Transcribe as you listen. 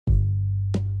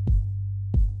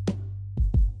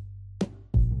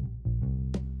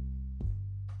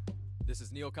This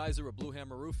is Neil Kaiser with Blue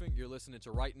Hammer Roofing. You're listening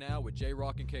to Right Now with J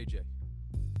Rock and KJ.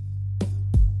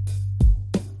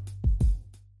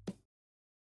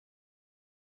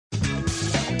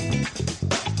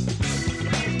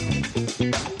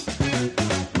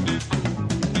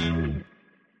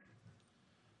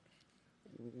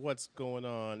 What's going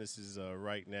on? This is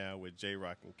Right Now with J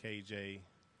Rock and KJ,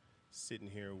 sitting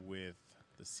here with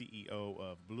the CEO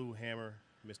of Blue Hammer,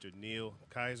 Mr. Neil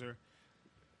Kaiser.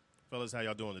 Fellas, how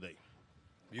y'all doing today?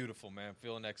 Beautiful, man.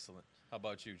 Feeling excellent. How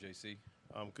about you, JC?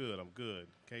 I'm good.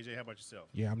 KJ, how about yourself?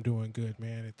 Yeah, I'm doing good,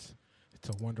 man. It's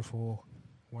a wonderful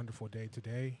day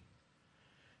today,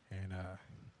 and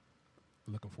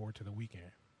looking forward to the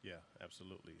weekend. Yeah,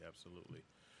 absolutely.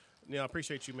 Neil, I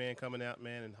appreciate you, man, coming out,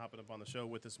 man, and hopping up on the show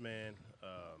with us, man.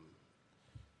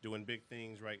 Doing big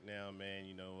things right now, man.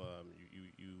 You know,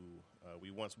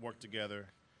 we once worked together,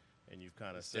 and you've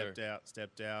kind of stepped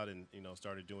out, and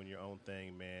started doing your own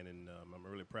thing, man. And I'm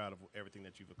really proud of everything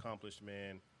that you've accomplished,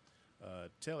 man.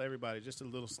 Tell everybody just a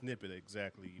little snippet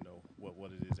exactly,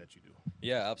 what it is that you do.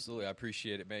 Yeah, absolutely. I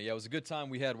appreciate it, man. Yeah, it was a good time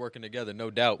we had working together, no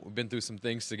doubt. We've been through some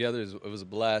things together. It was a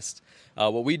blast.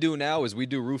 What we do now is we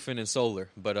do roofing and solar.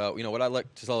 But, what I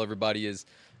like to tell everybody is,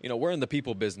 we're in the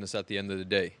people business at the end of the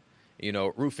day.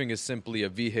 Roofing is simply a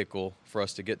vehicle for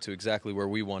us to get to exactly where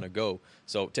we want to go.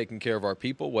 So taking care of our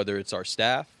people, whether it's our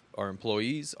staff, our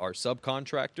employees, our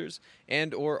subcontractors,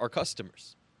 and or our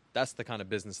customers. That's the kind of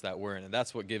business that we're in, and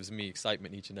that's what gives me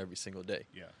excitement each and every single day.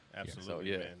 Yeah,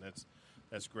 absolutely, man.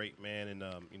 That's great, man.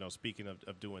 And, speaking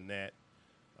of doing that,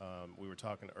 we were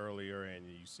talking earlier, and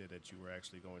you said that you were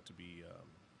actually going to be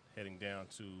heading down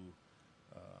to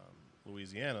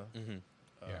Louisiana. Mm-hmm.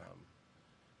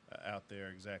 Out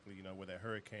there exactly, where that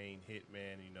hurricane hit,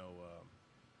 man.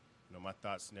 My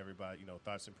thoughts and everybody,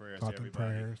 thoughts and prayers to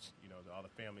everybody. To all the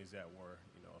families that were,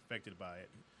 affected by it.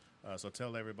 So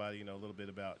tell everybody, a little bit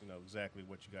about, exactly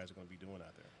what you guys are going to be doing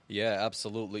out there. Yeah,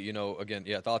 absolutely. Again,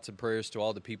 thoughts and prayers to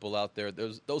all the people out there.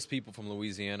 Those people from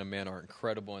Louisiana, man, are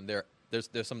incredible, and they're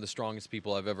some of the strongest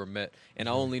people I've ever met. And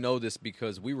I only know this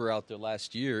because we were out there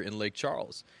last year in Lake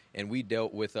Charles, and we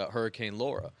dealt with Hurricane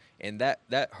Laura, and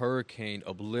that hurricane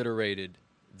obliterated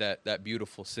that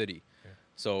beautiful city. Yeah.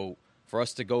 So for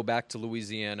us to go back to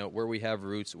Louisiana, where we have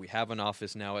roots, we have an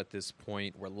office now at this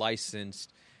point, we're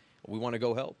licensed, we want to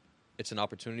go help. It's an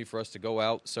opportunity for us to go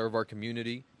out, serve our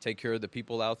community, take care of the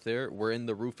people out there. We're in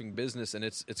the roofing business, and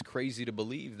it's crazy to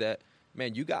believe that,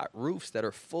 man, you got roofs that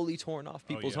are fully torn off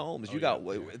people's homes.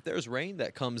 If there's rain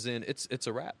that comes in, it's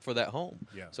a wrap for that home.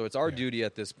 Yeah. So it's our duty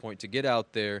at this point to get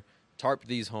out there, tarp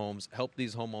these homes, help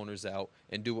these homeowners out,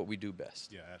 and do what we do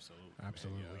best. Yeah, absolutely.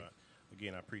 Yeah,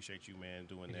 again, I appreciate you, man,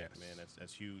 doing that, man.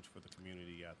 That's huge for the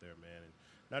community out there, man. And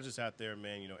not just out there,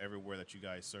 man, everywhere that you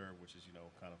guys serve, which is,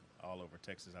 kind of all over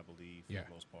Texas, I believe, for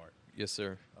the most part. Yes,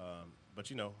 sir.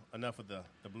 But, enough of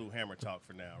the Blue Hammer talk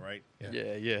for now, right?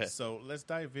 Yeah. So let's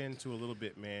dive into a little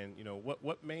bit, man.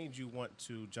 What made you want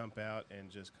to jump out and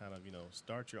just kind of,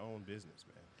 start your own business,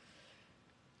 man?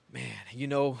 Man,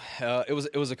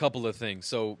 it was a couple of things.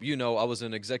 So, I was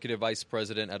an executive vice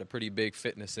president at a pretty big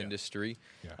fitness industry,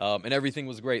 and everything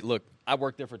was great. Look, I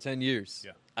worked there for 10 years.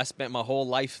 Yeah. I spent my whole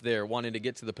life there wanting to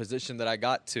get to the position that I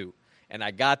got to, and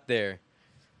I got there,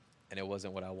 and it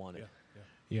wasn't what I wanted.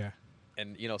 Yeah.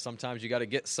 And, sometimes you got to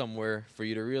get somewhere for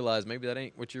you to realize maybe that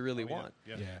ain't what you really want.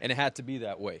 Yeah. And it had to be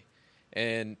that way.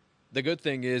 And the good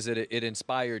thing is that it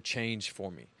inspired change for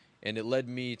me. And it led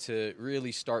me to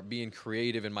really start being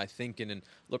creative in my thinking. And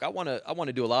look, I want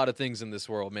to do a lot of things in this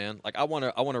world, man. Like I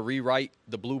want to rewrite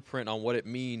the blueprint on what it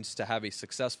means to have a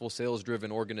successful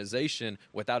sales-driven organization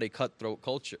without a cutthroat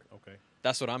culture. Okay.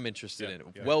 That's what I'm interested in.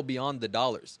 Yeah. Well beyond the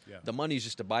dollars. Yeah. The money is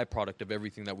just a byproduct of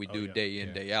everything that we do day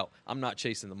in, day out. I'm not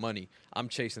chasing the money. I'm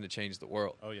chasing to change the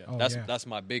world. That's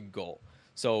my big goal.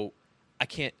 So I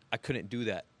couldn't do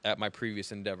that at my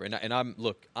previous endeavor. And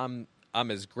I'm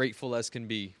as grateful as can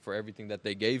be for everything that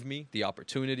they gave me, the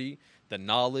opportunity, the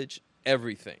knowledge,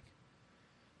 everything.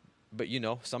 But,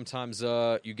 sometimes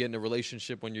you get in a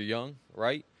relationship when you're young,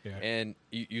 right? Yeah. And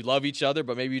you love each other,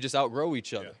 but maybe you just outgrow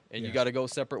each other. And you got to go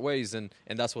separate ways, and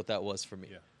that's what that was for me.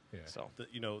 Yeah. So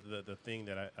the thing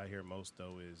that I hear most,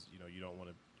 though, is, you don't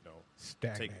want to,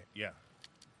 stagnate.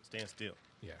 Stand still.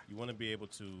 Yeah. You want to be able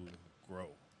to grow.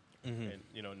 Mm-hmm.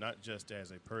 And not just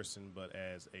as a person, but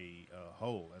as a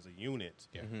whole, as a unit,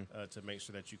 to make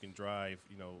sure that you can drive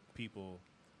people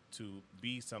to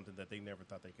be something that they never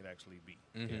thought they could actually be.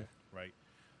 Mm-hmm. Right.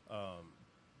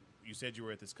 You said you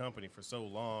were at this company for so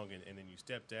long, and then you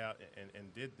stepped out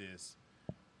and did this.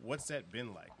 What's that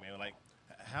been like, man?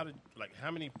 How did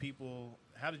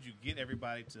you get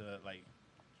everybody to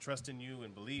trust in you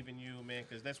and believe in you, man.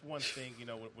 Because that's one thing, you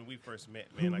know, when we first met,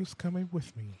 man. Who's coming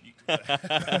with me?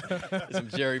 Some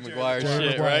Jerry Maguire Jerry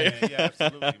shit, Maguire. right? Yeah,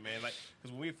 absolutely, man. Like,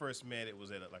 because when we first met, it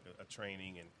was at a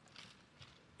training, and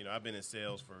you know, I've been in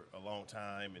sales for a long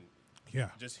time, and Yeah.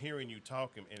 just hearing you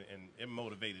talk and it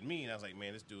motivated me, and I was like,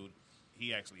 man, this dude,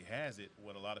 he actually has it.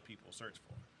 What a lot of people search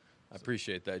for. I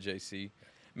appreciate that, JC.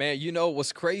 Man, you know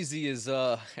what's crazy is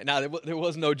there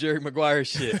was no Jerry Maguire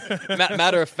shit.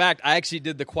 Matter of fact, I actually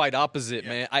did the quite opposite,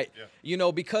 man. You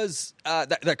know, because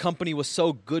that company was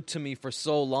so good to me for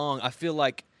so long, I feel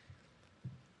like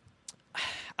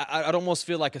I'd almost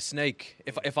feel like a snake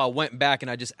if I went back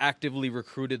and I just actively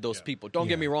recruited those people. Don't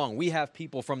get me wrong, we have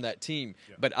people from that team,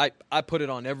 but I put it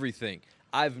on everything.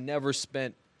 I've never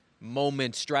spent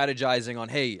moments strategizing on,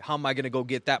 hey, how am I going to go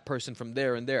get that person from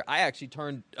there and there? I actually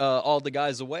turned all the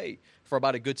guys away for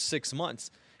about a good 6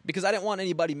 months because I didn't want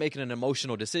anybody making an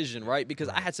emotional decision, right? Because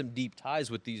I had some deep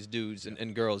ties with these dudes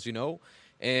and girls, you know?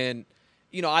 And,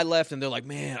 you know, I left and they're like,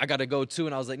 man, I got to go too.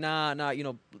 And I was like, nah, you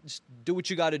know, just do what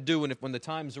you got to do. And when the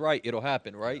time's right, it'll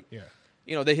happen, right? Yeah.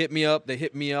 You know, they hit me up,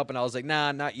 and I was like,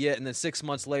 nah, not yet. And then 6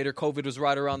 months later, COVID was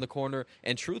right around the corner.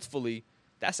 And truthfully,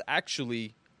 that's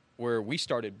actually where we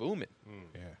started booming.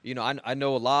 Yeah. You know, I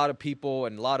know a lot of people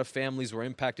and a lot of families were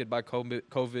impacted by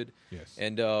COVID. Yes.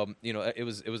 And, you know, it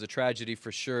was a tragedy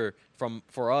for sure.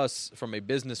 For us, from a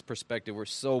business perspective, we're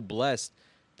so blessed.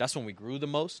 That's when we grew the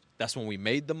most. That's when we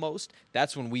made the most.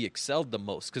 That's when we excelled the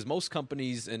most. Because most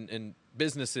companies and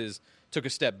businesses took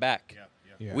a step back.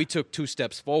 Yeah. We took 2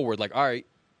 steps forward. Like, all right,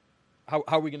 how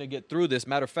are we going to get through this?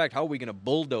 Matter of fact, how are we going to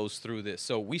bulldoze through this?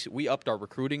 So we upped our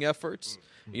recruiting efforts.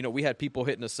 You know, we had people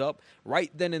hitting us up.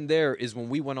 Right then and there is when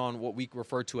we went on what we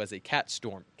refer to as a CAT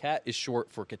storm. CAT is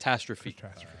short for catastrophe.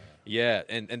 Yeah,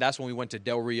 and that's when we went to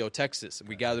Del Rio, Texas.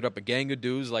 We gathered up a gang of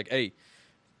dudes like, hey,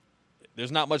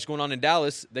 there's not much going on in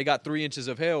Dallas. They got 3 inches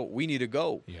of hail. We need to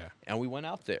go. Yeah. And we went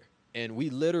out there. And we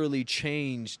literally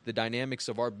changed the dynamics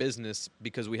of our business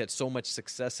because we had so much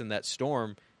success in that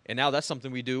storm. And now that's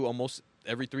something we do almost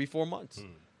every 3-4 months.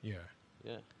 Yeah.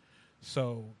 Yeah.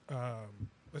 So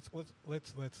let's go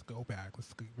back.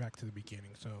 Let's go back to the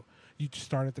beginning. So you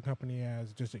started the company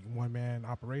as just a one-man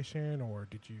operation, or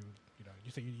did you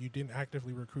said you didn't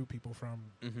actively recruit people from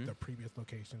the previous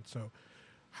location. So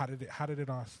how did it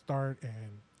all start?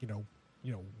 And you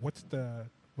know what's the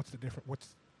different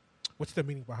what's the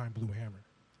meaning behind Blue Hammer?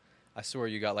 I swear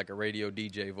you got like a radio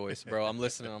DJ voice, bro. I'm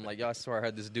listening. I'm like, yo, I swear I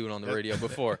heard this dude on the radio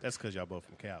before. That's because y'all both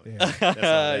from Cali.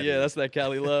 Yeah. That's that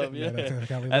Cali love. Yeah, that's that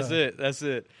Cali that's love. That's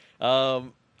it.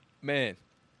 Man,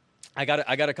 I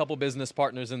got a couple business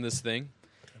partners in this thing,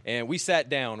 and we sat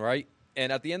down, right?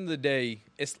 And at the end of the day,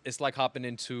 it's like hopping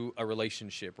into a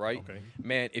relationship, right? Okay.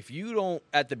 Man, if you don't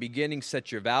at the beginning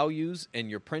set your values and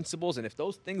your principles, and if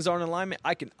those things aren't in alignment,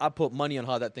 I put money on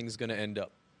how that thing's going to end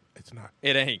up. It's not.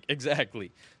 It ain't.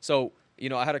 Exactly. So, you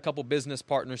know, I had a couple business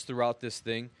partners throughout this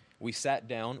thing. We sat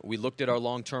down. We looked at our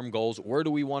long-term goals. Where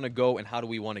do we want to go and how do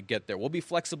we want to get there? We'll be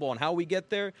flexible on how we get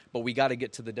there, but we got to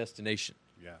get to the destination.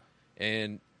 Yeah.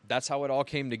 And that's how it all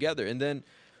came together. And then,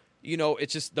 you know,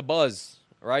 it's just the buzz,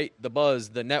 right? The buzz,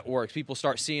 the networks. People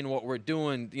start seeing what we're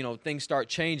doing. You know, things start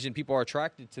changing. People are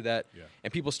attracted to that. Yeah.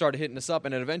 And people started hitting us up.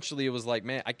 And then eventually it was like,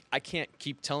 man, I can't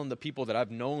keep telling the people that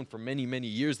I've known for many, many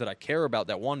years that I care about,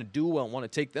 that want to do well and want to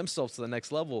take themselves to the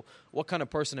next level. What kind of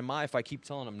person am I if I keep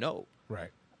telling them no? Right.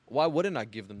 Why wouldn't I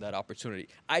give them that opportunity?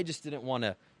 I just didn't want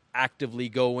to actively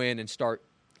go in and start,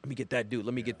 let me get that dude,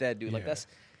 let me get that dude. Like, Yeah.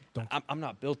 I'm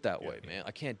not built that way, man.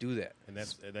 I can't do that. And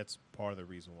that's part of the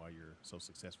reason why you're so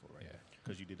successful right now,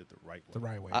 because you did it the right way. The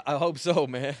right way. I hope so,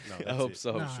 man. No, I that's hope it.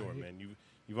 so. For Nah, sure, man.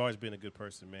 You've always been a good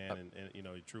person, man, and you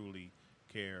know, you truly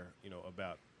care, you know,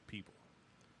 about people,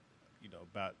 you know,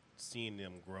 about seeing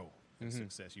them grow in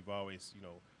success. You've always, you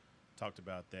know, talked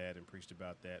about that and preached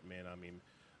about that, man. I mean,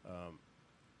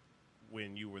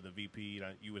 when you were the VP,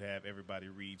 you would have everybody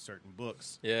read certain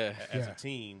books Yeah. as Yeah. a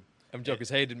team. Them jokers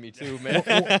hated me too, man.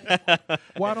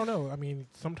 Well, I don't know. I mean,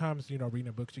 sometimes, you know, reading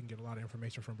the books, you can get a lot of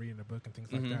information from reading the book and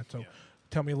things like that. So Yeah.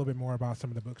 tell me a little bit more about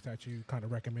some of the books that you kind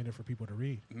of recommended for people to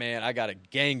read. Man, I got a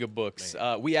gang of books.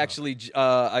 Man. We actually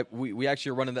are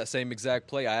running that same exact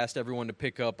play. I asked everyone to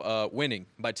pick up "Winning"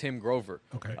 by Tim Grover.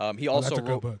 Okay. He Oh, also that's a good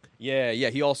wrote. book. Yeah.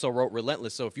 He also wrote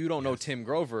 "Relentless." So if you don't know Tim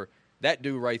Grover, that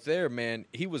dude right there, man,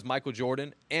 he was Michael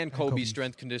Jordan and Kobe's Kobe's.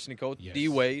 strength conditioning coach, Yes. D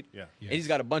Wade. Yeah. And he's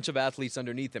got a bunch of athletes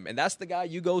underneath him, and that's the guy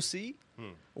you go see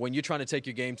when you're trying to take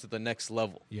your game to the next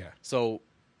level. Yeah. So,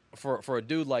 for a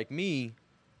dude like me,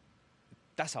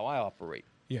 that's how I operate.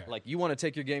 Yeah. Like, you want to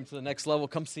take your game to the next level,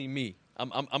 come see me.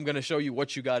 I'm going to show you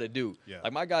what you got to do. Yeah.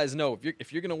 Like, my guys know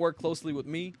if you're going to work closely with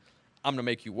me, I'm gonna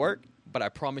make you work, but I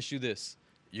promise you this: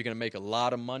 you're gonna make a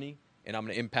lot of money, and I'm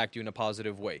gonna impact you in a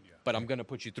positive way. But I'm gonna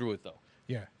put you through it though.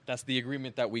 Yeah. That's the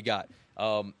agreement that we got.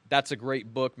 That's a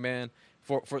great book, man.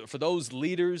 For those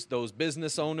leaders, those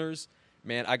business owners,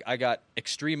 man, I got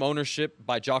Extreme Ownership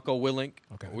by Jocko Willink.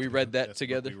 Okay, We that's read that That's the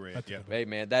together. book we read. That's Yeah. good. Hey,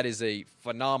 man, that is a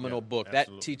phenomenal Yeah, book.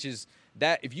 absolutely. That teaches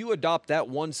that if you adopt that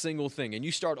one single thing and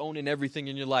you start owning everything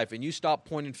in your life and you stop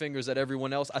pointing fingers at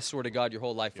everyone else, I swear to God, your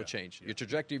whole life will change. yeah. Your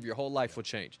trajectory of your whole life will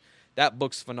change. That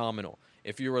book's phenomenal.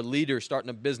 If you're a leader starting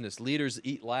a business, Leaders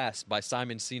Eat Last by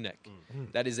Simon Sinek.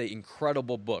 That is an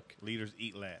incredible book. Leaders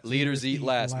eat last. Leaders Eat Eat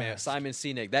Last, man. Last. Simon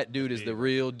Sinek, that dude is big the right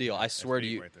real deal. I That's swear to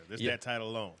big you. right there. This Yeah. that title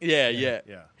alone. Yeah.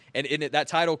 Yeah. And that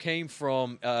title came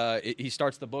from, he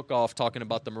starts the book off talking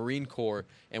about the Marine Corps.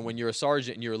 And when you're a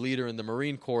sergeant and you're a leader in the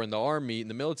Marine Corps, in the Army, in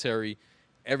the military,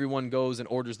 everyone goes and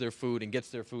orders their food and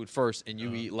gets their food first, and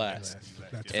you eat last.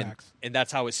 That's And, facts. and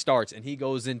that's how it starts. And he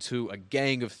goes into a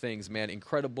gang of things, man.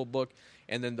 Incredible book.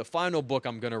 And then the final book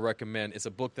I'm going to recommend is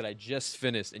a book that I just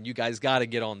finished, and you guys got to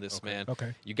get on this, man.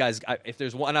 Okay. You guys, if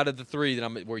there's one out of the three that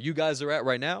I'm where you guys are at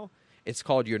right now, it's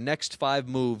called Your Next 5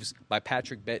 Moves by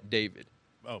Patrick Bet David.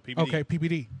 Oh, PPD. Okay,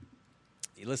 PPD.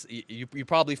 Listen, you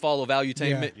probably follow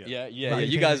Valuetainment. Yeah. Yeah.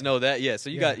 You guys Valuetainment. know that. Yeah. So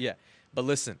you Yeah. got But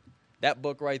listen, that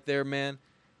book right there, man,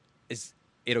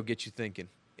 it'll get you thinking.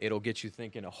 It'll get you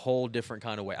thinking a whole different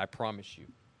kind of way. I promise you.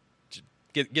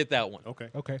 Get that one. Okay.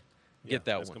 Okay. Get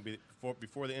that That's one. gonna be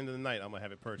before the end of the night. I'm gonna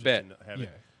have it purchased. Bet. And have Yeah.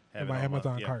 it. Have In it my on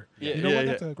Amazon yeah. cart. Yeah, You know yeah, what?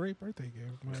 yeah. That's a great birthday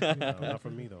gift. No, not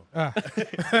from me though.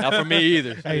 Not for me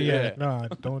either. Hey, yeah, no,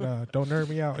 don't nerd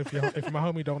me out. If my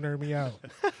homie don't nerd me out.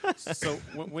 So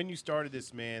when you started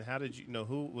this, man, how did you know?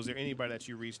 Who was there? Anybody that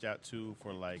you reached out to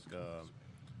for like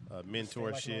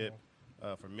mentorship,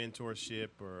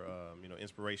 or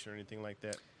inspiration or anything like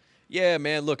that? Yeah,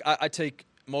 man. Look, I take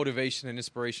motivation and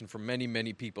inspiration from many,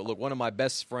 many people. Look, one of my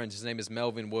best friends, his name is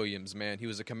Melvin Williams, man. He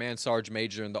was a command sergeant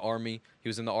major in the Army. He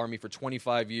was in the Army for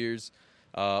 25 years.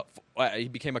 He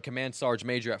became a command sergeant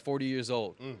major at 40 years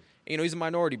old. You know, he's a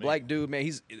minority black dude, man.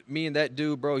 He's me and that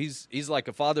dude, bro. He's like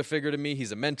a father figure to me.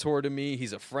 He's a mentor to me.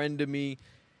 He's a friend to me.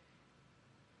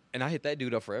 And I hit that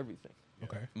dude up for everything.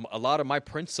 Okay. A lot of my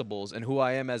principles and who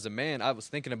I am as a man, I was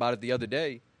thinking about it the other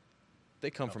day, they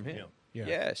come from him.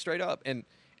 Yeah. Straight up.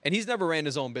 And he's never ran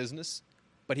his own business,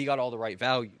 but he got all the right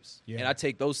values. Yeah. And I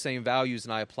take those same values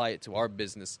and I apply it to our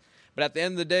business. But at the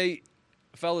end of the day,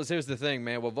 fellas, here's the thing,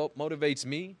 man. What motivates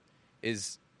me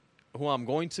is who I'm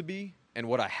going to be and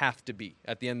what I have to be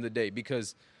at the end of the day.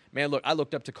 Because, man, look, I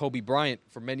looked up to Kobe Bryant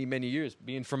for many, many years,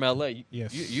 being from L.A.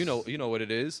 Yes. You know what it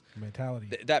is. Mentality.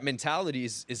 That mentality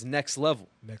is next level.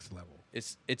 Next level.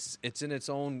 It's in its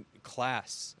own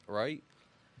class, right?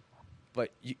 But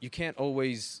you can't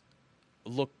always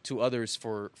look to others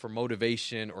for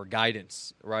motivation or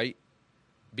guidance, right?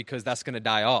 Because that's going to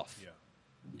die off.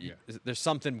 There's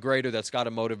something greater that's got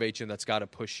to motivate you and that's got to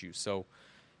push you. So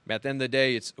at the end of the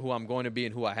day, it's who I'm going to be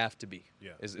and who I have to be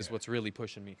is what's really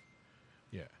pushing me.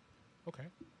 Yeah. Okay.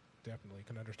 Definitely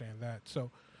can understand that. So,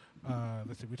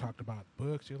 let's see. We talked about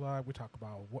books you like. We talked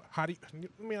about how do you?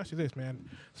 Let me ask you this, man.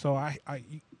 So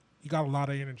you got a lot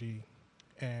of energy,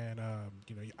 and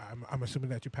I'm assuming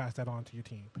that you pass that on to your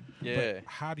team. Yeah. But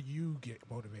how do you get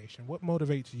motivation? What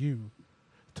motivates you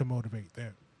to motivate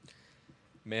them?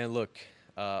 Man, look.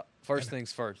 First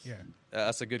things first. Yeah.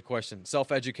 That's a good question.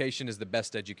 Self-education is the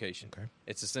best education. Okay.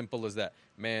 It's as simple as that,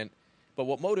 man. But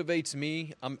what motivates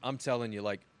me, I'm telling you,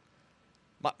 like,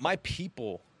 my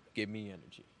people give me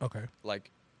energy. Okay. Like,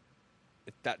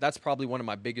 that's probably one of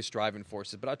my biggest driving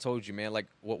forces. But I told you, man, like,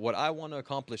 what I want to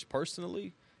accomplish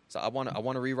personally, so I want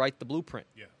to rewrite the blueprint.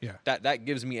 Yeah. That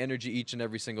gives me energy each and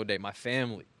every single day. My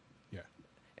family. Yeah.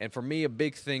 And for me, a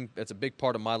big thing that's a big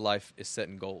part of my life is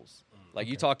setting goals. Like,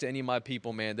 you talk to any of my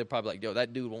people, man, they're probably like, yo,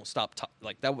 that dude won't stop.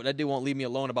 That dude won't leave me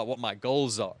alone about what my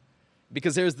goals are.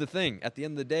 Because here's the thing. At the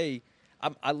end of the day,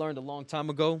 I learned a long time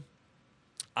ago,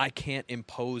 I can't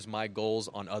impose my goals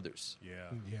on others. Yeah.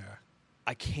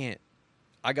 I can't.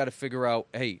 I got to figure out,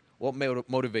 hey, what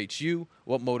motivates you?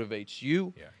 What motivates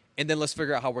you? Yeah. And then let's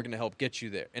figure out how we're going to help get you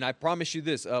there. And I promise you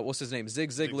this. What's his name?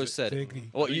 Zig Ziglar said it. Ziggy.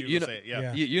 Well, You you know, say it,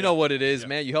 yeah. you know what it is, Yeah.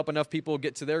 man. You help enough people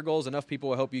get to their goals, enough people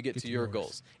will help you get to your yours.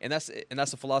 goals. And that's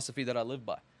a philosophy that I live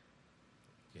by.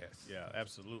 Yes. Yeah,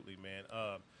 absolutely, man.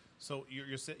 So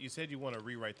you said you want to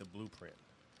rewrite the blueprint.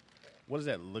 What does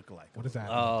that look like? What does that?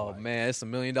 Oh look like? man, it's $1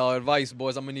 million advice,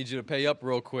 boys. I'm gonna need you to pay up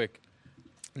real quick.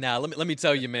 Now, let me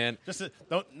tell you, man.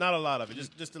 Not a lot of it,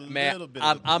 just a Man, little bit.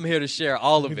 I'm here to share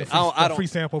all of Give me it. the free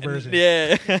sample version.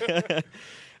 Yeah,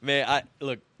 man.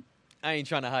 I ain't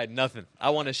trying to hide nothing. I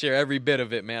want to share every bit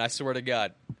of it, man. I swear to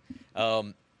God.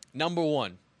 Number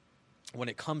one, when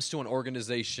it comes to an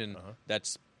organization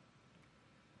that's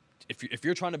if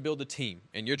you're trying to build a team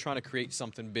and you're trying to create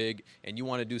something big and you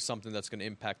want to do something that's going to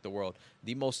impact the world,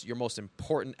 your most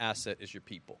important asset is your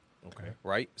people. Okay.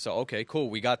 Right? So, okay, cool.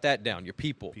 We got that down. Your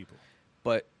people. People.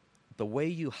 But the way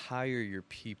you hire your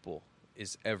people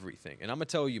is everything. And I'm going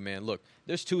to tell you, man, look,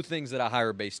 there's two things that I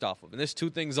hire based off of. And there's two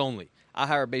things only. I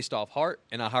hire based off heart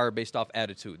and I hire based off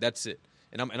attitude. That's it.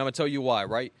 And I'm going to tell you why,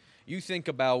 right? You think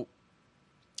about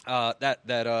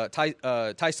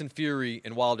Tyson Fury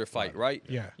and Wilder fight, right?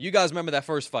 Yeah. You guys remember that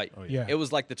first fight? Oh, Yeah. It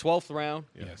was like the 12th round.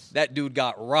 Yes. That dude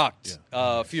got rocked,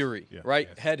 Fury, Yeah. right?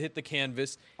 Yes. Head hit the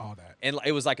canvas. All that. And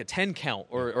it was like a 10 count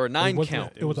or a 9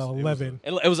 count. It was 11.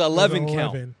 It was an 11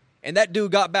 count. 11. And that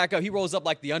dude got back up. He rose up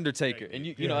like the Undertaker. And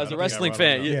you know, I as a think I wrestling brought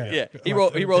fan, it up. yeah. He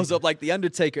Like he rose up like the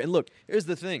Undertaker. And look, here's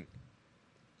the thing.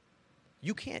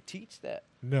 You can't teach that.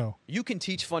 No. You can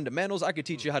teach fundamentals. I could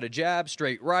teach you how to jab,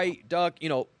 straight right, duck,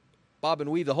 bob and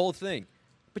weave, the whole thing.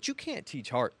 But you can't teach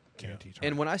heart. Can't teach.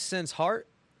 And when I sense heart,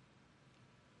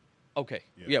 okay,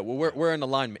 Yeah. well, we're in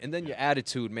alignment. And then your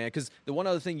attitude, man, because the one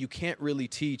other thing you can't really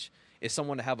teach is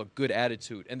someone to have a good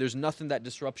attitude. And there's nothing that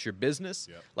disrupts your business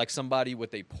like somebody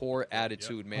with a poor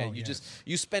attitude, man. Oh, You yes.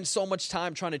 you spend so much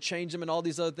time trying to change them and all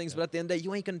these other things, but at the end of the day,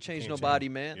 you ain't going to change Can't nobody,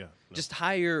 change. man. Yeah, no. Just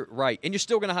hire right. And you're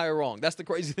still going to hire wrong. That's the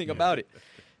crazy thing about it.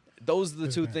 Those are the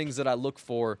two Exactly. things that I look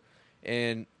for.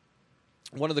 And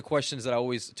two of the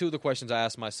questions I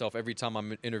ask myself every time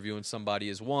I'm interviewing somebody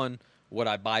is, one, what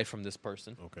I buy from this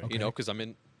person, Okay. because I'm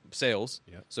in sales.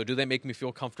 Yeah. So do they make me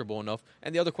feel comfortable enough?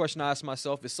 And the other question I ask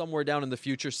myself is, somewhere down in the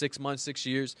future, 6 months, 6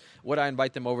 years, would I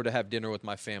invite them over to have dinner with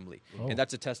my family? Oh. And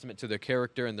that's a testament to their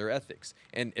character and their ethics.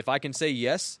 And if I can say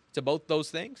yes to both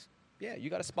those things, yeah, you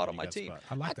got a spot on You my got a team. spot.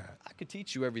 I like that. I could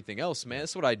teach you everything else, man.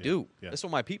 That's what I do. Yeah. That's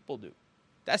what my people do.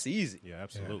 That's easy. Yeah,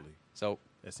 absolutely. So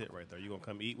That's it right there. You gonna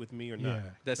come eat with me or Yeah. not?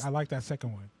 That's- I like that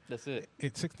second one. that's it.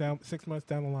 It's 6 months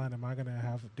down the line. Am I gonna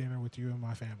have dinner with you and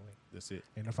my family? That's it.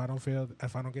 And if I don't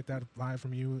get that vibe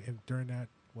from you during that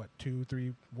 2,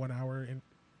 3, 1 hour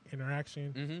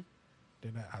interaction, Mm-hmm.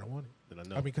 then I don't want it. Then I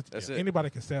know. I mean, because That's it. anybody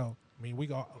can sell. I mean,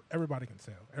 everybody can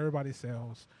sell. Everybody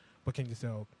sells, but can you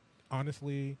sell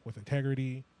honestly with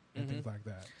integrity and Mm-hmm. things like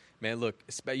that? Man, look,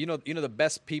 the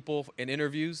best people in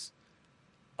interviews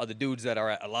are the dudes that are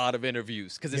at a lot of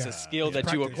interviews because it's a Yeah, skill it's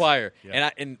that you practice. acquire. Yeah.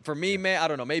 And for me, man, I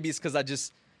don't know. Maybe it's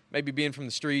because maybe being from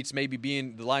the streets, maybe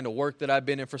being the line of work that I've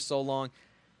been in for so long,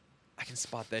 I can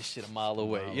spot that shit a mile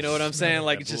away. You know what I'm saying?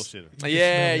 Like, That it's just, bullshitter.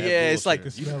 yeah, That it's like,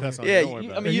 You can cuss on yeah, it, don't worry you-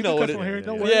 about I it. mean, Yeah, you know you what can it cuss on here, is.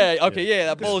 don't Yeah, worry. okay, yeah, that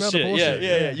You can smell the bullshit. Yeah, bullshit. yeah,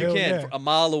 Yeah, you hell can yeah. a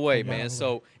mile away, A mile man. away.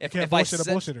 So You if can't I bullshit a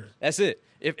sense, bullshitter. that's it.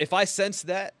 If I sense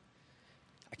that,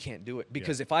 I can't do it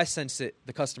because if I sense it,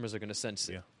 the customers are going to sense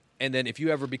it. Yeah. And then if you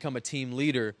ever become a team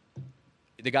leader,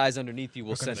 the guys underneath you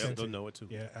will They're gonna sense They'll, it. they'll know it too.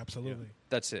 Yeah, absolutely.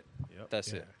 That's it. Yep. That's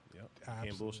Yeah. it. Yep. Absolutely.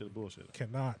 Can't bullshit a bullshitter.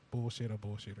 Cannot bullshit a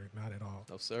bullshitter. Not at all.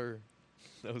 No sir.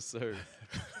 No sir.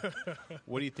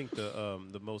 What do you think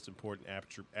the most important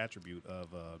attribute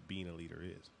of being a leader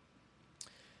is?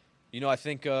 I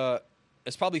think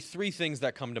there's probably three things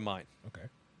that come to mind. Okay.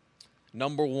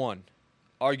 Number one,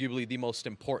 arguably the most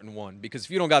important one, because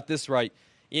if you don't got this right,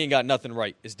 you ain't got nothing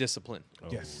right, is discipline.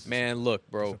 Yes. Man, look,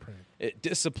 bro. Discipline.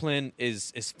 Discipline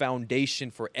is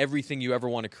foundation for everything you ever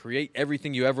want to create,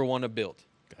 everything you ever want to build.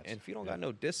 Gotcha. And if you don't got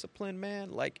no discipline,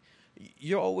 man, like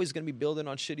you're always going to be building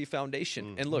on shitty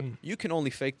foundation. And look, you can only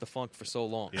fake the funk for so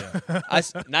long. Yeah.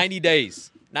 90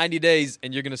 days,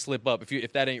 and you're going to slip up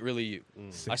if that ain't really you.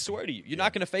 I swear to you, you're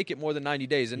not going to fake it more than 90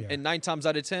 days. And, Yeah. and 9 times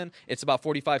out of 10, it's about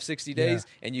 45, 60 days,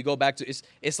 and you go back to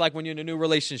it's like when you're in a new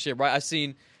relationship, right? I've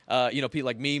seen people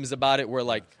like memes about it where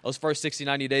like those first 60,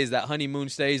 90 days, that honeymoon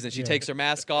stage, and she Yeah. takes her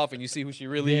mask off and you see who she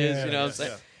really is. Yeah. You know what I'm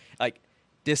saying? Like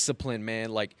discipline, man.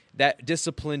 Like that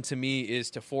discipline to me is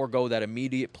to forego that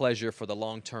immediate pleasure for the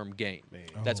long-term gain. Man.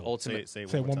 That's Oh. ultimate. Say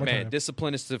Say it one more Man, time.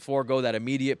 discipline is to forego that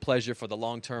immediate pleasure for the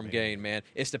long-term gain, man.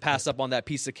 It's to pass up on that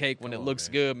piece of cake when it on, looks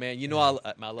man. good, man. You know, I love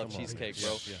Come on, cheesecake, man.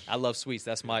 bro. Yeah. I love sweets.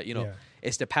 That's my, Yeah.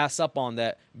 it's to pass up on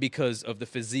that because of the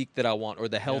physique that I want or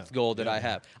the health goal that I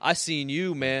have. I seen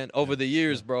you, man, over the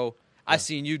years, bro. I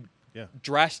seen you Yeah.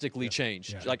 drastically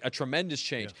change, Yeah. like a tremendous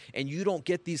change. And you don't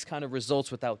get these kind of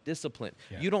results without discipline.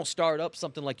 Yeah. You don't start up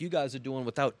something like you guys are doing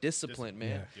without discipline,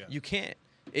 man. Yeah. You can't.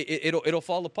 It'll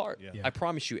fall apart. Yeah. Yeah. I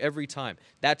promise you every time.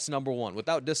 That's number one.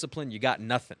 Without discipline, you got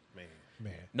nothing. Man.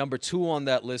 Man. Number two on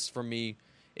that list for me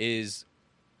is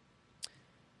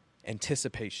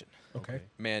anticipation. Okay.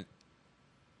 Man,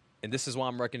 and this is why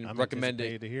I'm I'm recommending.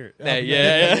 anticipated to hear it. Hey,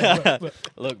 yeah. Look,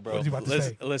 Look, bro. What you about to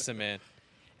say? Listen, man.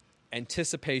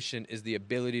 anticipation is the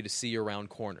ability to see around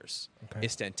corners. Okay.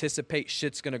 It's to anticipate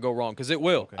shit's going to go wrong, because it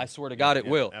will. Okay. I swear to God, it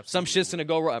will. absolutely Some shit's will. going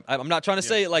to go wrong. I'm not trying to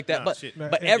say it like that, Nah, but shit.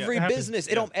 but Yeah, every it happens. business,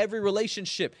 every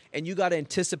relationship, and you got to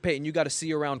anticipate and you got to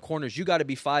see around corners. You got to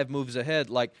be 5 moves ahead,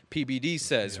 like PBD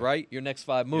says, right? Your next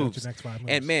 5 moves. your next 5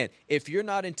 moves. And man, if you're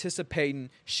not anticipating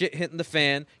shit hitting the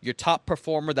fan, your top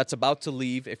performer that's about to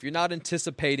leave, if you're not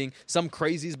anticipating some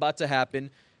crazy's about to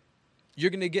happen, you're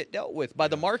going to get dealt with by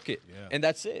the market. Yeah. And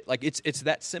that's it. Like, it's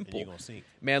that simple. you're gonna sink.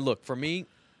 Man, look, for me,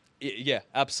 yeah,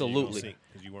 absolutely.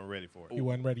 Because you weren't ready for it. You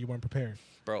weren't ready. You weren't prepared.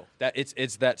 Bro, that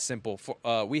it's that simple.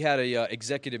 We had a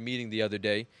executive meeting the other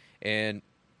day, and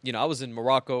I was in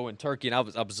Morocco and Turkey, and I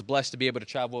was blessed to be able to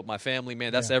travel with my family.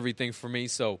 Man, that's Yeah. everything for me.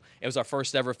 So it was our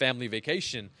first ever family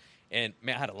vacation, and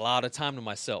man, I had a lot of time to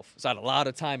myself. So I had a lot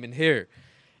of time in here,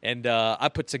 and I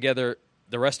put together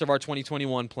the rest of our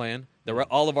 2021 plan,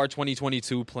 all of our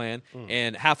 2022 plan,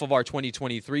 and half of our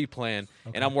 2023 plan,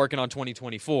 and I'm working on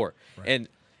 2024. Right.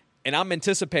 And I'm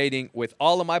anticipating with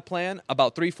all of my plan,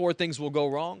 about 3-4 things will go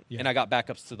wrong, Yeah. and I got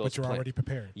backups to those But you're plans. already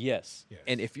prepared. Yes. Yes.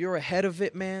 And if you're ahead of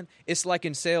it, man, it's like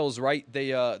in sales, right?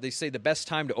 They say the best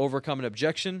time to overcome an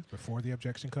objection. Before the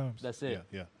objection comes. That's it.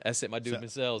 Yeah. That's it, my dude in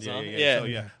sales, yeah, huh? yeah.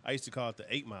 So, I used to call it the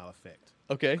 8 Mile effect.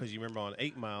 Okay. Because you remember on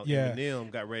 8 Mile, Yeah.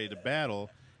 Eminem got ready to battle.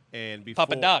 And before,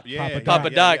 Papa Doc. Papa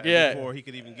Doc, yeah. Before he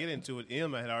could even get into it,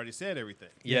 M had already said everything.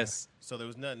 Yes. So there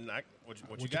was nothing. What you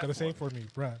What you got gonna for say me? for me,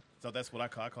 bruh? So that's what I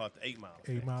call it the 8 Mile.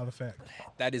 8 Mile effect.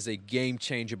 That is a game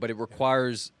changer, but it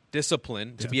requires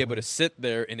discipline to be able to sit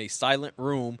there in a silent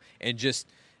room and just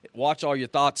watch all your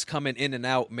thoughts coming in and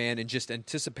out, man, and just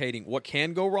anticipating what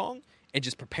can go wrong and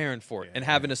just preparing for it and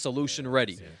having a solution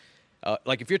ready.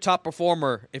 Like if your top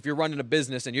performer, if you're running a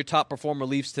business and your top performer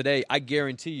leaves today, I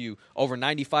guarantee you over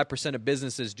 95% of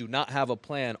businesses do not have a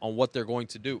plan on what they're going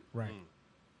to do. Right.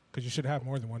 Because you should have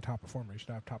more than one top performer. You should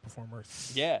have top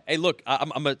performers. Yeah. Hey, look,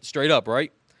 I'm a straight up,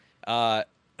 right?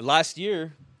 Last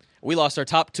year, we lost our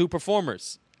top 2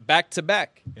 performers back to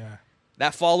back. Yeah.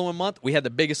 That following month, we had the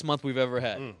biggest month we've ever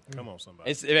had. Come on, somebody.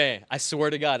 It's man, I swear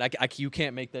to God, you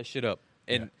can't make that shit up.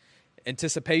 And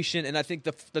anticipation, and I think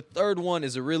the third one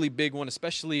is a really big one,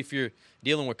 especially if you're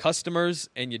dealing with customers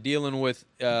and you're dealing with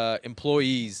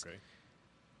employees. Okay.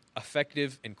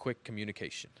 Effective and quick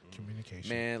communication. Communication.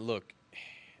 Man, look,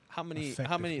 how many?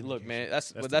 Effective Look, man, That's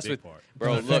that's the big what, part.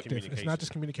 bro. It's Look, effective. It's not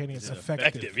just communicating. It's effective.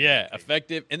 effective, yeah,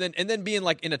 effective, and then being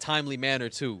like in a timely manner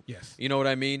too. Yes. You know what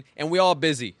I mean? And we all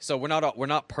busy, so we're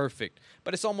not perfect.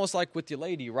 But it's almost like with your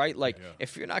lady, right? Like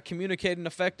if you're not communicating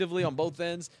effectively on both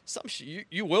ends,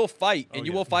 you will fight, and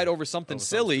you will fight over something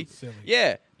silly. silly.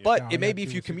 Yeah, No, but all it you may have be to if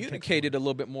do you is take communicated a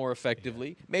little bit more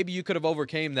effectively, maybe you could have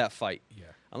overcame that fight. Yeah.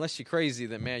 Unless you're crazy,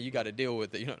 then man, you got to deal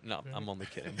with it. No, I'm only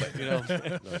kidding, but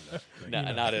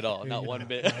not at all, not one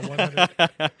bit.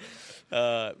 100.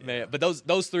 Man, but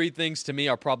those 3 things to me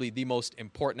are probably the most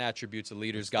important attributes a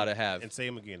leader's got to have. And say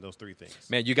them again, those 3 things.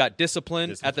 Man, you got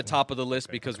discipline at the Discipline. top of the list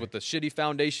because with the shitty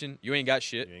foundation, you ain't got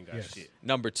shit. You ain't got Yes. shit.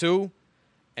 Number 2,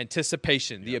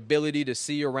 anticipation, the ability to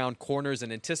see around corners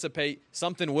and anticipate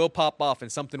something will pop off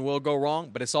and something will go wrong,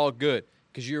 but it's all good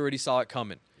because you already saw it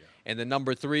coming. And then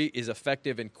number 3 is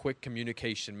effective and quick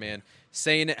communication, man.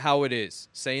 Saying it how it is,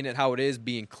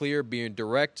 being clear, being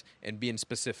direct, and being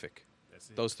specific. That's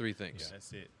it. Those 3 things.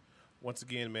 That's it. Once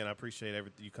again, man, I appreciate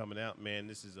everything you coming out, man.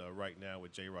 This is right now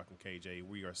with J Rock and KJ.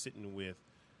 We are sitting with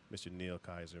Mr. Neil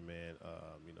Kaiser, man.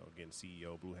 Again,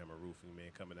 CEO Blue Hammer Roofing,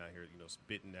 man, coming out here,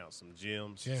 spitting out some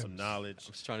gems. Some knowledge. I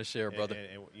was trying to share, brother.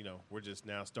 And we're just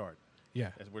now starting.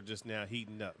 Yeah. We're just now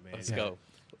heating up, man. Let's go.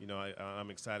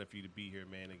 I'm excited for you to be here,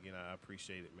 man. Again, I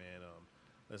appreciate it, man.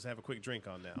 Let's have a quick drink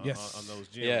on that, Yes. on those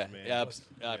gems, Yeah, man.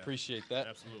 yeah, I appreciate that.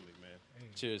 Absolutely, man.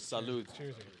 Cheers, salute.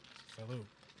 Cheers. Salute.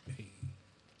 Hey.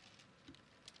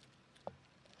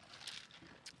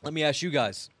 Let me ask you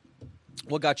guys,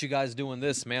 what got you guys doing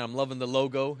this, man? I'm loving the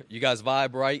logo. You guys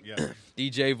vibe right. Yeah.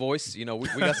 DJ voice. We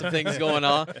got some things going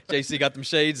on. JC got them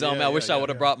shades on, man. I wish I would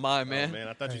have brought mine, Oh, man. man,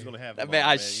 I thought you was gonna have them Man,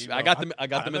 on, I got them. I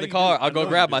got them know in the you car. do. I'll I go know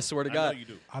grab you them. I do. swear to I God. know you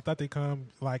do. I thought they come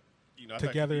like I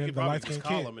together you in could the probably light just skin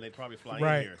call kit. them and they probably fly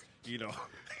Right. in here.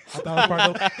 I thought it was part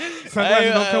of those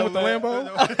sunglasses don't come with the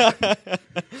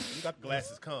Lambo. You got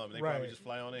glasses come and they Right. probably just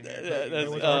fly on in here. Yeah, that's,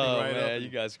 was oh already right up. man, you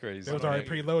guys crazy. It was already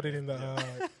preloaded in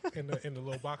the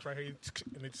little box right here, and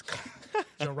it just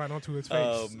jumped right onto his face.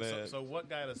 Oh man. So what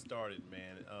got us started,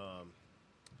 man?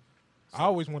 I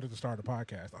always wanted to start a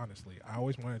podcast, honestly. I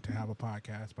always wanted to have a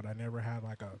podcast, but I never had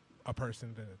like a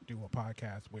person to do a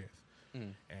podcast with.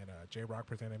 And J Rock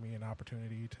presented me an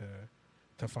opportunity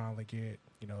to finally get,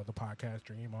 the podcast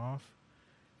dream off.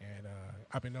 And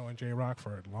I've been knowing J Rock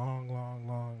for a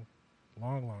long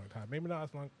long time. Maybe not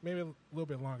as long. Maybe a little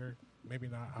bit longer. Maybe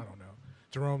not. I don't know.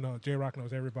 Jerome knows. J-Rock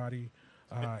knows everybody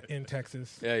in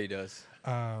Texas. Yeah, he does.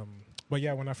 But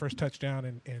yeah, when I first touched down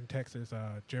in Texas,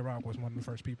 J-Rock was one of the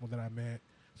first people that I met.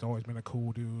 He's always been a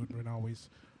cool dude, and always,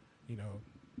 you know,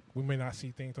 we may not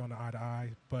see things on the eye to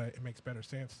eye, but it makes better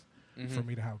sense for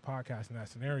me to have a podcast in that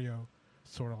scenario.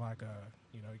 Sort of like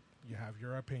you know, you have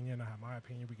your opinion, I have my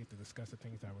opinion. We get to discuss the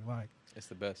things that we like. It's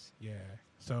the best. Yeah.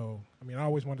 So, I mean, I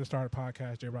always wanted to start a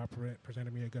podcast. J-Rock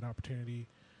presented me a good opportunity.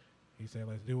 He said,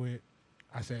 let's do it.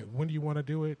 I said, when do you want to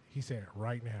do it? He said,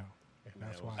 right now. And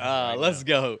that's why. Right let's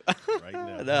go. Right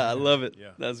now. Nah, I love it.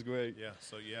 Yeah. That's great. Yeah.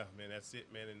 So yeah, man, that's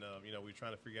it, man. And you know, we're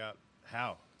trying to figure out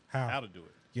how to do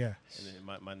it. Yeah. And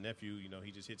then my nephew, you know,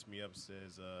 he just hits me up and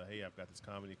says, "Hey, I've got this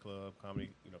comedy club,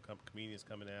 comedians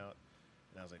coming out."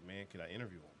 And I was like, "Man, could I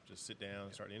interview them? Just sit down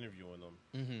and start interviewing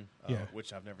them."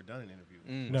 Which I've never done an interview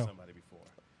with somebody before,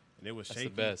 and it was That's shaky,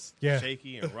 the best. Yeah.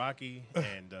 shaky and rocky,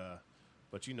 and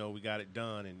but you know, we got it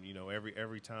done. And you know,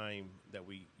 every time that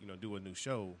we do a new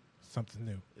show, Something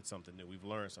new. it's something new. We've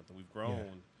learned something. We've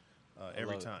grown.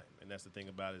 Every love it. time, and that's the thing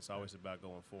about it. It's always about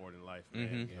going forward in life,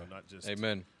 man. You know, not just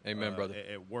Amen, brother.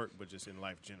 at work, but just in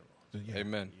life general. Yeah.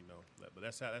 Amen. You know, but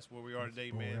that's where we are today,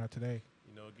 Where man. we are today.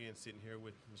 You know, again, sitting here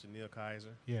with Mr. Neil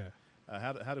Kaiser. Yeah.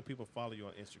 How do people follow you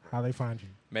on Instagram? How they find you?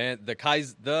 Man, the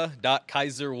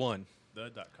Kaiser1.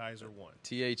 The.Kaiser1.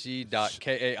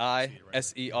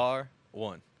 THE.KAISER1.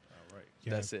 All right.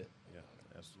 Yeah. That's it. Yeah,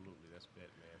 absolutely. That's bet,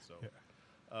 man.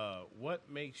 So, what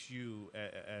makes you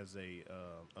as a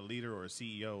leader or a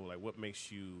CEO? Like, what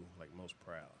makes you like most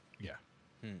proud? Yeah.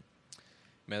 Man,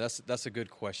 that's a good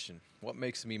question. What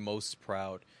makes me most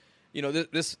proud? You know,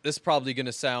 this probably going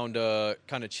to sound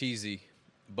kind of cheesy,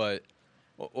 but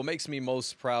what makes me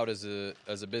most proud as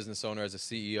a business owner, as a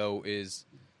CEO, is,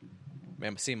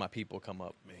 man, seeing my people come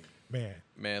up.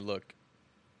 Man, look,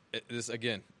 this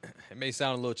again, it may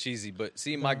sound a little cheesy, but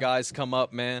seeing my guys come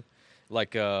up, man,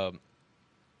 like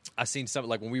I seen something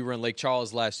like when we were in Lake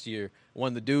Charles last year, one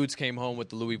of the dudes came home with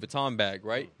the Louis Vuitton bag,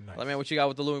 right? Nice. Like, man, what you got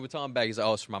with the Louis Vuitton bag? He's like,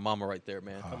 oh, it's for my mama right there,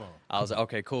 man. Come on. I was like,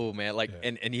 okay, cool, man. Like,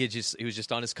 Yeah. and he was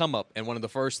just on his come up, and one of the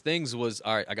first things was,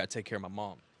 all right, I got to take care of my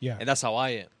mom. Yeah. And that's how I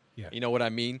am. Yeah. You know what I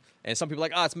mean? And some people are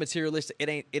like, oh, it's materialistic.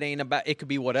 It ain't about. It could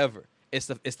be whatever. It's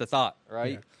the thought,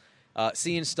 right?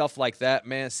 Seeing stuff like that,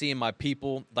 man. Seeing my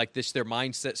people like this, their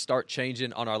mindset start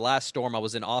changing. On our last storm, I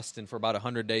was in Austin for about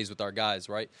 100 days with our guys,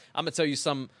 right? I'm gonna tell you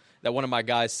some that one of my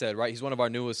guys said, right? He's one of our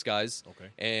newest guys. Okay.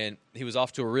 And he was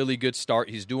off to a really good start.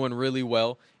 He's doing really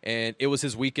well. And it was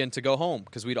his weekend to go home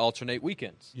because we'd alternate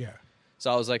weekends. Yeah.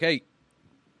 So I was like, hey,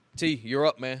 T, you're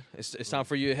up, man. It's time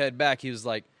for you to head back. He was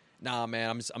like, nah, man,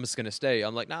 I'm just going to stay.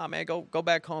 I'm like, nah, man, go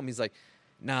back home. He's like,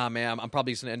 nah, man, I'm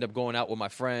probably just going to end up going out with my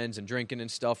friends and drinking and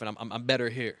stuff, and I'm better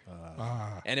here.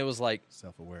 And it was like,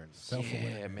 Self-awareness.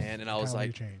 yeah, man. And I was Mentality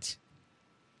like, change.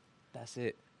 that's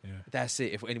it. Yeah. That's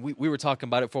it. And we were talking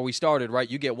about it before we started, right?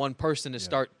 You get one person to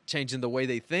start changing the way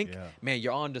they think, man,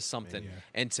 you're on to something. Yeah.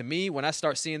 And to me, when I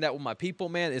start seeing that with my people,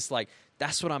 man, it's like,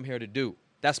 that's what I'm here to do.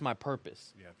 That's my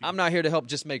purpose. Yeah, I'm not here to help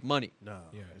just make money. No,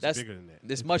 Yeah. it's bigger than that.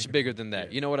 It's much bigger than that.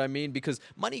 Yeah. You know what I mean? Because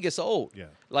money gets old. Yeah.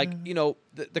 Like, you know,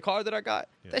 the car that I got,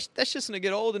 that's just going to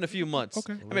get old in a few months.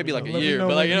 Okay. It may be like a Let me year, know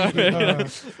but like, you know when what I mean?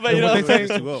 you, But you know what they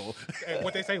say, Too old.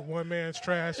 what they say, one man's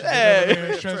trash is Hey. another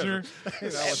man's treasure. I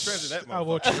will treasure that. I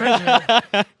will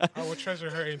motherfucker. I will treasure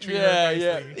her and treat Yeah, her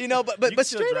yeah. nicely. You know, You but can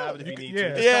still straight drive up. it if you need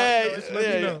Yeah. to. Yeah, Just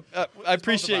let me know. I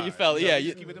appreciate you, fella. You know, Yeah,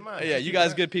 just keep it in mind. yeah, Just you keep it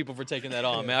guys in good people for taking that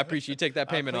on, man. I appreciate you take that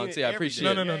payment clean on. it See, I every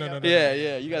appreciate day. it. No.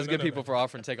 Yeah, you guys No, good no, people no. for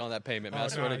offering to take on that payment, man. I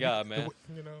swear to God, man.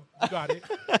 You know, you got it.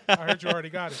 I heard you already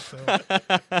got it. So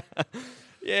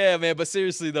Yeah, man. But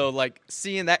seriously, though, like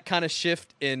seeing that kind of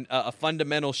shift in a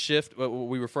fundamental shift, what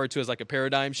we refer to as like a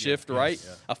paradigm shift, right?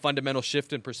 yeah. A fundamental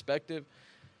shift in perspective.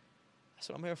 That's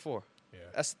what I'm here for.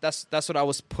 Yeah. That's what I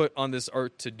was put on this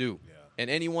earth to do. Yeah. And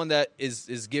anyone that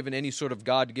is given any sort of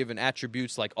God-given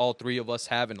attributes like all three of us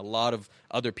have and a lot of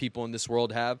other people in this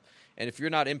world have, and if you're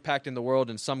not impacting the world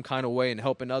in some kind of way and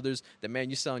helping others, then, man,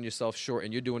 you're selling yourself short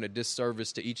and you're doing a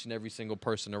disservice to each and every single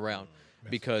person around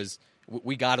because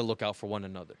we got to look out for one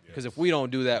another. Because if we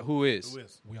don't do that, who is? Who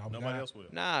is? We all Nobody got- else will.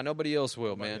 Nah, nobody else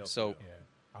will, Nobody man. else So will.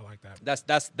 yeah, I like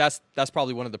that. that's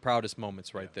probably one of the proudest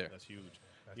moments right there. That's huge.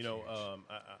 That's you know,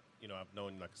 huge. I've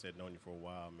known, like I said, known you for a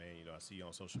while, man. You know, I see you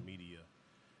on social media,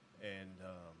 and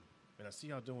I see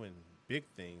y'all doing big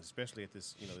things, especially at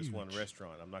this, this one Huge.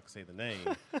 restaurant. I'm not gonna say the name,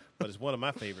 but it's one of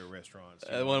my favorite restaurants.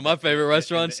 One of my favorite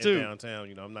restaurants, in too. downtown.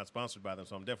 You know, I'm not sponsored by them,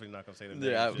 so I'm definitely not gonna say the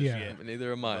name. Yeah, just Yeah. yet.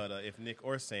 Neither am I. But if Nick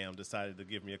or Sam decided to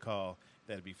give me a call,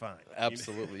 that'd be fine.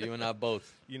 Absolutely, you and I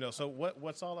both. So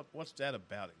what's that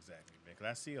about exactly, man? 'Cause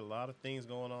I see a lot of things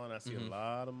going on. I see a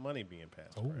lot of money being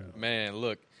passed around. Man,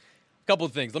 look, a couple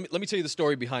of things. Let me tell you the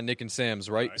story behind Nick and Sam's,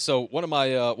 right? Right. So one of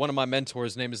my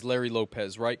mentors, his name is Larry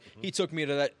Lopez, right? He took me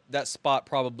to that spot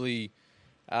probably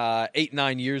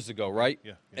 8-9 years ago, right?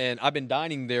 Yeah. And I've been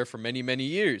dining there for many, many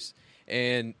years,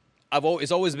 and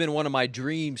it's always been one of my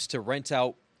dreams to rent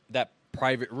out that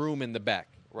private room in the back,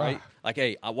 right? Like,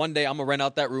 hey, one day I'm gonna rent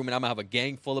out that room and I'm gonna have a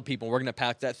gang full of people and we're gonna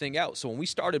pack that thing out. So when we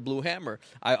started Blue Hammer,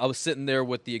 I was sitting there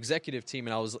with the executive team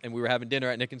and we were having dinner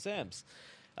at Nick and Sam's.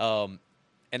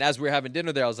 And as we were having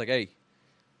dinner there, I was like, hey,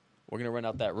 we're going to rent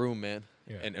out that room, man.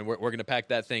 Yeah. And we're going to pack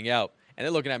that thing out. And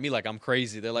they're looking at me like I'm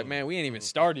crazy. They're like, man, we ain't even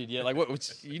started yet. Like,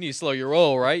 what you need to slow your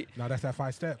roll, right? No, that's that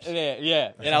 5 steps.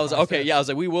 Yeah. And I was like, okay, yeah. I was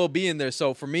like, we will be in there.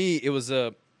 So for me, it was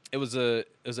a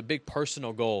big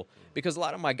personal goal because a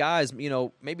lot of my guys,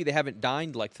 maybe they haven't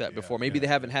dined like that before. Maybe they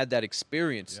haven't had that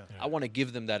experience. Yeah. I want to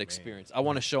give them that experience. I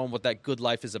want to show them what that good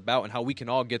life is about and how we can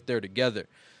all get there together.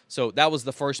 So that was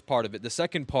the first part of it. The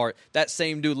second part, that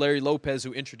same dude, Larry Lopez,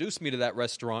 who introduced me to that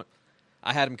restaurant,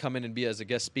 I had him come in and be as a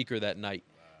guest speaker that night,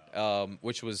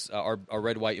 which was our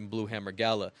Red, White, and Blue Hammer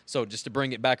Gala. So just to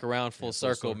bring it back around full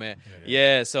circle, man.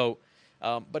 Yeah. So,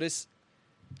 but it's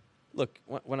look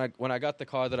when I got the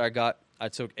car that I got, I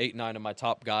took 8-9 of my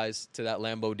top guys to that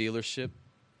Lambo dealership.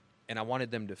 And I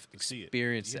wanted them to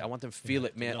experience it. I want them to feel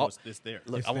it, man. It's there.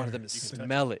 Look, It's I wanted there. them to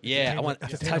smell it. Yeah, I want to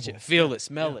touch attainable. it, feel it,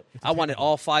 smell it. I wanted attainable.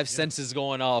 all 5 senses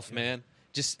going off, man.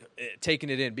 Just taking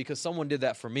it in because someone did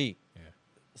that for me. Yeah.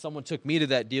 Someone took me to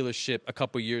that dealership a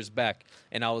couple years back,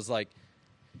 and I was like,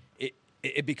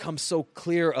 it becomes so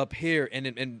clear up here.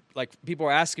 And like people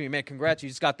are asking me, man, congrats, you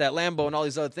just got that Lambo and all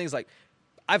these other things. Like,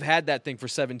 I've had that thing for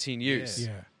 17 years.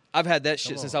 Yeah. I've had that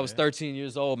shit Come since on, I was man. 13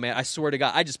 years old, man. I swear to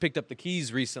God, I just picked up the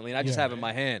keys recently, and I just Yeah. have it in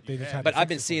my hand. They just had But to I've fix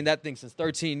been it for seeing you. that thing since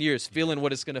 13 years, feeling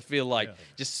what it's going to feel like, Yeah.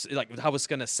 just like how it's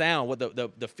going to sound, what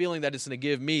the feeling that it's going to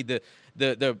give me,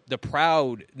 the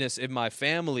proudness in my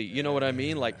family. You know what I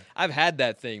mean? Like, I've had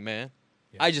that thing, man.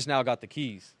 Yeah. I just now got the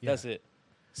keys. Yeah. That's it.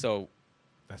 So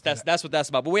That's that's what that's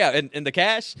about. But yeah, and the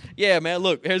cash, yeah, man.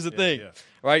 Look, here's the thing, yeah.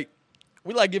 right?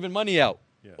 We like giving money out.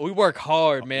 Yeah. We work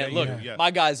hard, man. Yeah, look, yeah.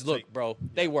 my guys, So- look, bro,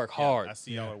 they work hard. I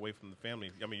see y'all away from the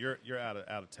family. I mean, you're out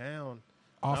of town,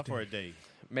 Often. not for a day,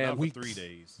 Man, not for weeks. 3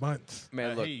 days. months.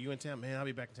 Man, look, Hey, you in town, man? I'll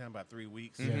be back in town about 3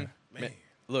 weeks. Yeah. Man.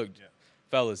 look, Yeah.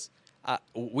 fellas,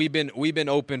 we've been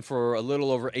open for a little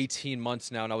over 18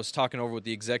 months now, and I was talking over with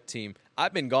the exec team.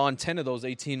 I've been gone 10 of those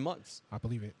 18 months. I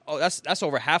believe it. Oh, that's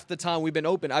over half the time we've been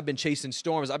open. I've been chasing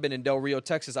storms. I've been in Del Rio,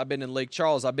 Texas. I've been in Lake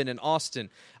Charles. I've been in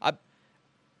Austin.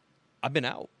 I've been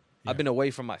out. I've been away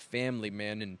from my family,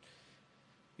 man, and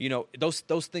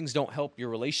those things don't help your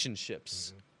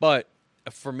relationships. But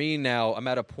for me now, I'm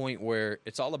at a point where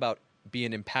it's all about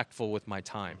being impactful with my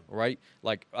time, right?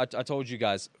 Like I told you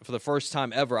guys, for the first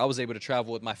time ever, I was able to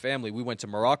travel with my family. We went to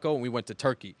Morocco and we went to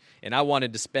Turkey, and I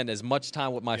wanted to spend as much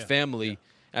time with my family.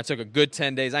 And I took a good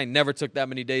 10 days. I never took that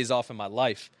many days off in my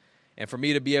life. And for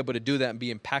me to be able to do that and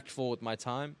be impactful with my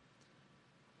time,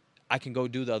 I can go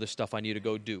do the other stuff I need to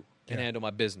go do and handle my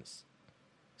business.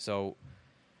 So,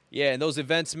 yeah, and those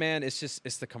events, man, it's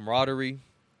the camaraderie.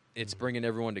 It's bringing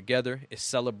everyone together. It's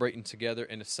celebrating together,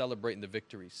 and it's celebrating the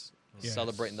victories. It's Yes.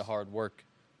 celebrating the hard work.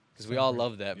 Because we all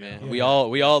love that, man. Yeah. We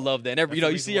all love that. And That's you the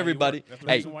you reason see why everybody. work. That's the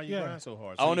Hey, reason why you Yeah. grind so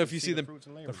hard. I don't know you if you can see the them- fruits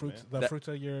and labors, The fruits, man. the fruits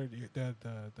of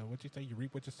the what you say, you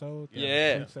reap what you sow. The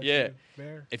Yeah, fruits that yeah. you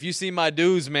bear. if you see my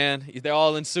dudes, man, they're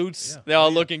all in suits. Yeah. They're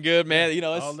all Yeah. looking good, man. Yeah. You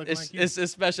know, All looking it's like you.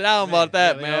 it's special. I don't know Man, about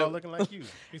that, they man. all looking like you.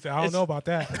 He said, "I don't know about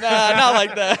that." Nah, not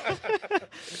like that.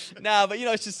 Nah, but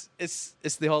it's just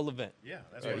it's the whole event. Yeah,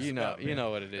 that's Yeah, what it's you know- about. you man.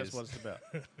 know what it That's is. what it's about.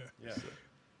 Yeah,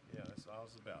 that's all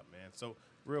it's about, man. So,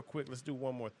 real quick, let's do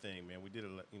one more thing, man. We did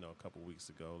it, a couple weeks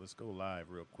ago. Let's go live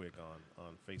real quick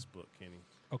on Facebook, Kenny.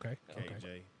 Okay. KJ, Okay.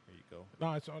 here you go.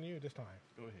 No, it's on you this time.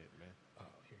 Go ahead, man. Oh,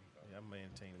 here you go. Yeah, I'm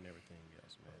maintaining everything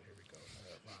else, man. Here we go.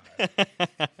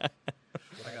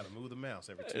 I gotta move the mouse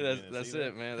every 2 That's, minutes. that's see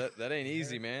it, man. That ain't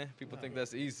easy, man. People think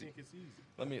that's I easy. think it's easy.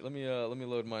 Let me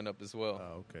load mine up as well.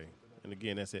 Oh, okay. And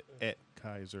again, that's at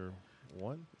Kaiser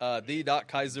 1.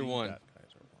 The.Kaiser 1. Kaiser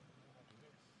 1.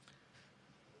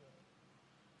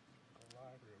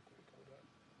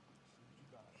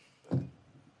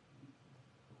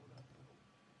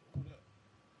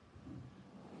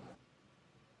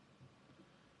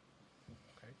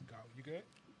 Okay. Go. You good?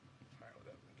 All right, hold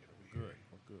up. Let me get over here. Good.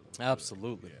 We're good. We're good.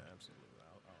 Absolutely. Yeah, absolutely.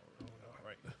 All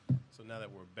right. So now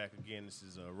that we're back again, this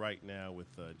is Right Now with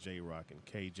J Rock and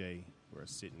KJ. We're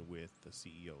sitting with the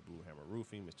CEO of Blue Hammer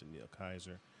Roofing, Mr. Neil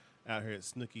Kaiser, out here at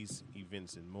Snooki's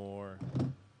Events and More.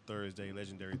 Thursday,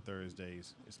 Legendary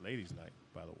Thursdays. It's ladies' night,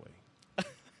 by the way.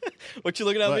 What you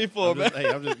looking at me for, man?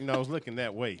 I'm just, I was looking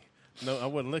that way. No, I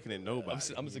wasn't looking at nobody.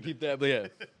 I'm just gonna keep that, but yeah,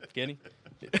 Kenny.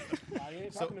 You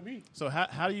ain't talking to me. So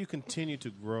how do you continue to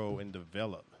grow and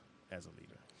develop as a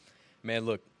leader? Man,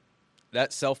 look,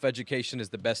 that self-education is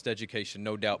the best education,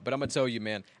 no doubt. But I'm going to tell you,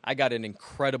 man, I got an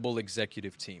incredible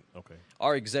executive team. Okay.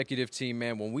 Our executive team,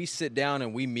 man, when we sit down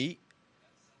and we meet,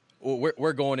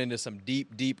 we're going into some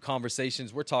deep, deep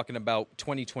conversations. We're talking about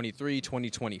 2023,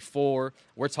 2024.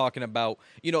 We're talking about,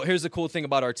 here's the cool thing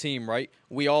about our team, right?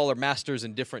 We all are masters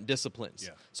in different disciplines.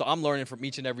 Yeah. So I'm learning from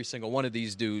each and every single one of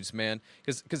these dudes, man.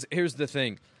 Because here's the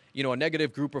thing. A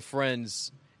negative group of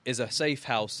friends is a safe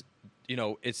house.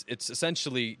 It's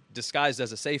essentially disguised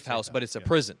as a safe house, but it's a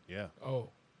prison. Yeah. Oh.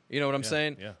 You know what I'm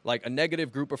saying? Yeah. Like a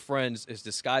negative group of friends is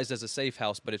disguised as a safe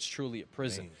house, but it's truly a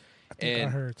prison. Man. I think I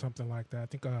heard something like that. I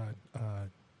think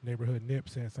Neighborhood Nip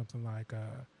said something like,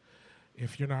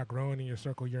 if you're not growing in your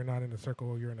circle, you're not in a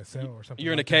circle, you're in a cell or something.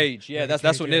 You're in a cage. Yeah,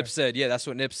 that's what Nip said. Yeah, that's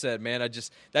what Nip said, man.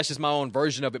 That's just my own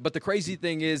version of it. But the crazy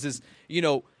thing is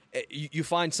you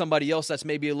find somebody else that's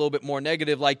maybe a little bit more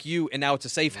negative like you, and now it's a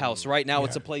safe house, right? Now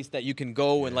it's a place that you can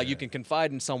go and, you can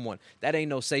confide in someone. That ain't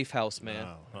no safe house, man.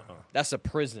 No, That's a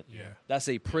prison. Yeah. That's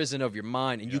a prison of your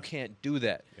mind, and you Yeah. can't do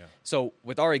that. Yeah. So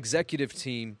with our executive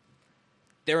team,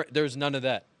 there's none of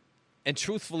that. And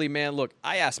truthfully, man, look,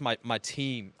 I asked my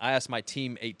team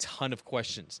a ton of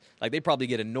questions. Like, they probably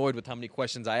get annoyed with how many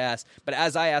questions I ask. But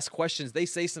as I ask questions, they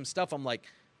say some stuff. I'm like,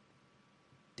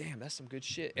 damn, that's some good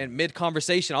shit. And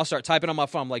mid-conversation, I'll start typing on my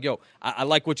phone. I'm like, yo, I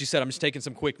like what you said. I'm just taking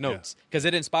some quick notes because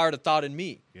it inspired a thought in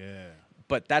me. Yeah.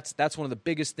 But that's one of the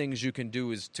biggest things you can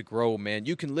do is to grow, man.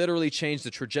 You can literally change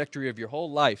the trajectory of your whole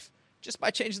life just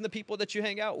by changing the people that you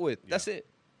hang out with. Yeah. That's it.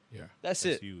 Yeah. That's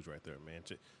That's it. huge right there, man.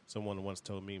 Someone once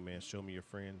told me, man, show me your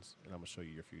friends, and I'm going to show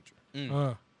you your future.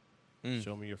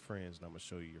 Show me your friends, and I'm going to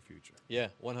show you your future. Yeah,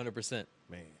 100%.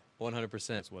 Man, 100%.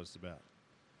 that's what it's about.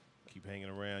 Keep hanging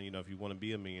around. If you want to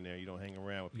be a millionaire, you don't hang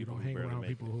around with You people don't who hang barely around make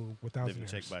people it. who without Living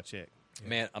check by check.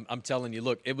 Man, I'm telling you,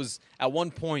 look, it was at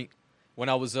one point when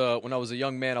I was a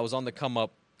young man, I was on the come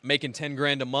up. Making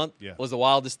 $10,000 a month was the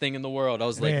wildest thing in the world. I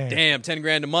was like, damn,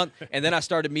 $10,000 a month. And then I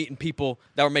started meeting people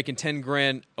that were making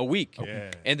 $10,000 a week. Yeah.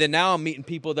 And then now I'm meeting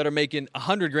people that are making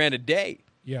 $100,000 a day.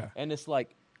 Yeah. And it's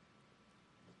like,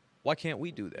 why can't we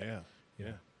do that?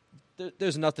 Yeah.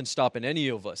 There's nothing stopping any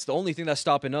of us. The only thing that's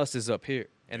stopping us is up here.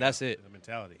 And that's it. The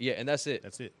mentality. Yeah, and that's it.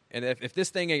 That's it. And if this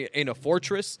thing ain't a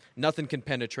fortress, nothing can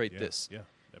penetrate this. Yeah.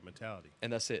 That mentality.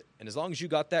 And that's it. And as long as you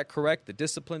got that correct, the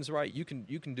discipline's right, you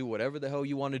can do whatever the hell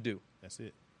you want to do. That's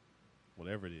it.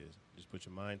 Whatever it is, just put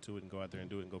your mind to it and go out there and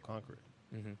do it and go conquer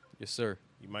it. Mm-hmm. Yes, sir.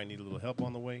 You might need a little help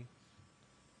on the way.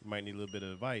 You might need a little bit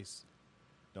of advice.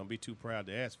 Don't be too proud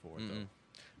to ask for it, though.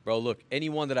 Bro, look,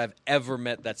 anyone that I've ever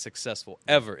met that's successful,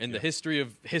 ever, in the history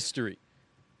of history,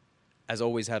 has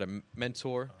always had a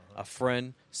mentor, a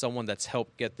friend, someone that's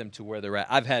helped get them to where they're at.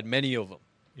 I've had many of them.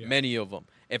 Yeah. Many of them.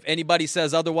 If anybody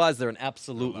says otherwise, they're an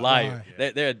absolute liar.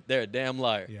 Yeah. They're a damn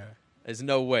liar. Yeah. There's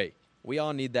no way. We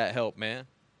all need that help, man.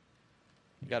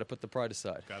 You got to put the pride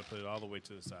aside. Got to put it all the way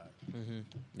to the side. Mm-hmm.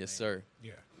 Yes, sir.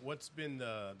 Yeah. What's been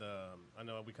the I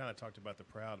know we kind of talked about the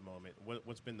proud moment.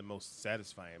 What's been the most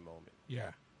satisfying moment?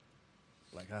 Yeah.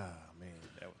 Like, man.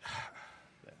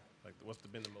 What's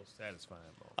been the most satisfying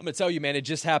moment? I'm going to tell you, man, it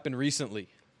just happened recently.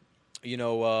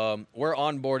 We're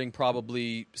onboarding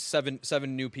probably seven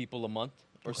new people a month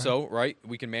or so, right?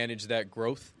 We can manage that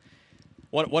growth.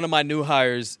 One of my new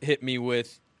hires hit me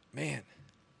with, man,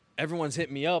 everyone's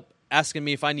hit me up asking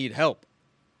me if I need help.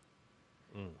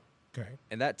 Okay.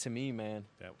 And that to me, man,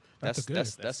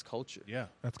 That's culture. Yeah.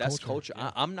 That's culture.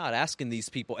 Yeah. I'm not asking these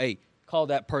people, hey, call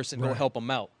that person, go help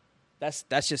them out.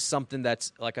 That's just something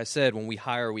that's, like I said, when we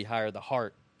hire the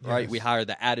heart, right? Yes. We hire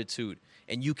the attitude.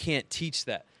 And you can't teach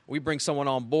that. We bring someone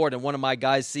on board and one of my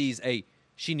guys sees, hey,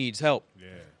 she needs help. Yeah.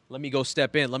 Let me go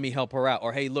step in. Let me help her out.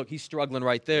 Or, hey, look, he's struggling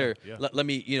right there. Yeah. Let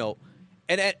me,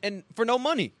 and for no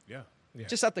money. Yeah. Yeah.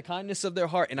 Just out the kindness of their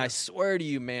heart. And I swear to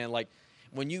you, man, like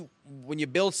when you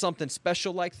build something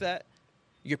special like that,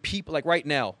 your people, like right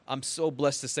now, I'm so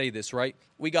blessed to say this, right?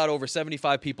 We got over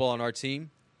 75 people on our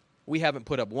team. We haven't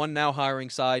put up one now hiring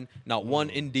sign, not one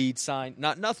Indeed sign,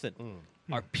 not nothing.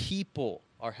 Our people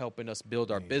are helping us build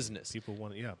our business. People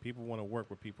want to work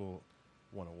where people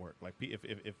want to work. Like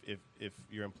if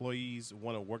your employees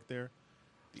want to work there,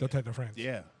 They'll take their friends.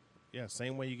 yeah,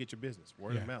 same way you get your business,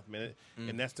 word of mouth, man.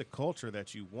 And that's the culture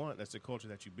that you want. That's the culture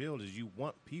that you build. Is you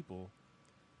want people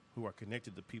who are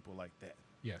connected to people like that.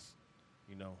 Yes.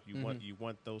 You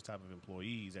want those type of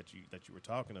employees that you were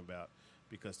talking about,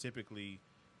 because typically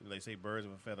they say birds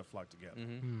of a feather flock together.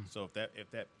 So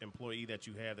if that employee that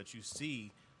you have that you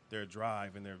see their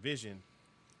drive and their vision,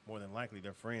 more than likely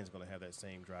their friend's going to have that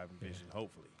same drive and vision.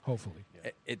 Hopefully.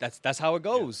 Yeah. That's how it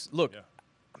goes. Yeah. Look, Yeah.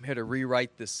 I'm here to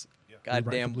rewrite this goddamn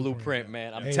Rewrite the blueprint, blueprint.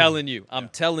 man. I'm Hey. telling you. I'm Yeah.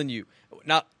 telling you.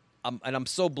 Now, I'm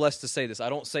so blessed to say this. I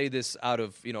don't say this out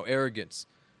of arrogance.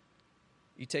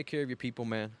 You take care of your people,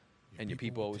 man, and your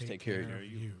people will always take care of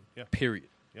you. you. Yeah. Period.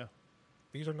 Yeah.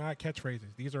 These are not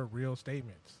catchphrases. These are real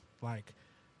statements. Like,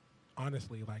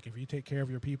 honestly, like if you take care of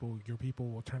your people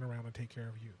will turn around and take care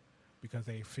of you, because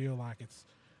they feel like it's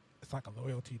like a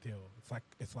loyalty deal. It's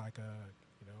like a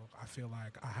I feel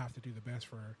like I have to do the best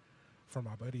for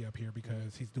my buddy up here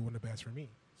because he's doing the best for me.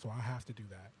 So I have to do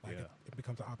that. Like Yeah. it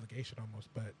becomes an obligation almost,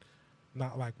 but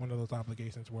not like one of those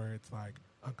obligations where it's like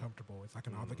uncomfortable. It's like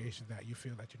an obligation that you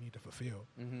feel that you need to fulfill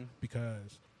Mm-hmm.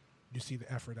 because you see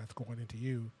the effort that's going into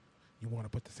you. You want to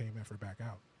put the same effort back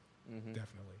out. Mm-hmm.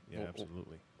 Definitely. Yeah, Well,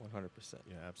 absolutely. 100%.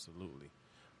 Yeah, absolutely.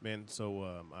 Man, so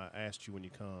I asked you when you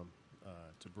come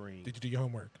to bring. Did you do your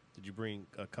homework? Did you bring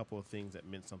a couple of things that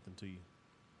meant something to you?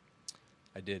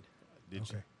 I did. Did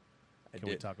Okay. you? I Can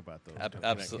did. we talk about those?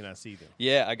 Absolutely. Can I see them?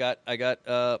 Yeah, I got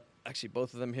actually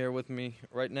both of them here with me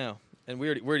right now, and we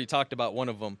already talked about one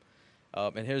of them,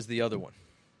 and here's the other one.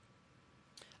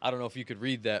 I don't know if you could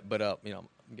read that, but I'm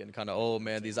getting kind of old,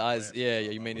 man. These eyes, glasses yeah,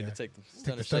 off. you may need Yeah. to take the Take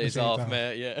sun the shades sun off, shades off.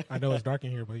 man. Yeah. I know it's dark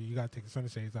in here, but you got to take the sun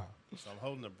shades off. So I'm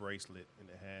holding a bracelet, and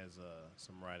it has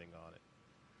some writing on it.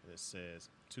 And it says,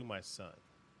 "To my son,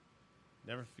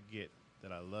 never forget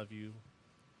that I love you.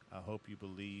 I hope you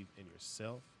believe in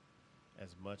yourself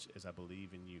as much as I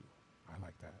believe in you. I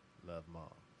like that. Love,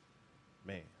 Mom."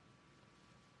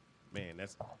 Man,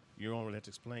 that's you don't really have to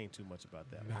explain too much about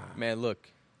that. Nah. Man, look,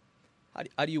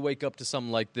 how do you wake up to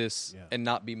something like this Yeah. and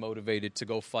not be motivated to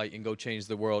go fight and go change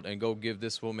the world and go give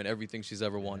this woman everything she's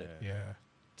ever wanted? Yeah. Yeah.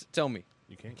 Tell me,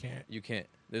 You You can't. can't. you can't.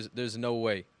 There's no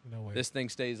way. No way. This thing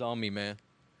stays on me, man.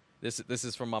 This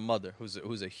is from my mother,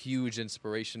 who's a huge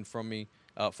inspiration for me,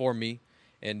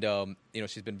 and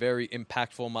she's been very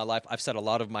impactful in my life. I've set a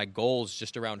lot of my goals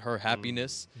just around her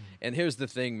happiness. And here's the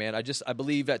thing, man. I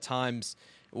believe at times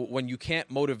when you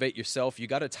can't motivate yourself, you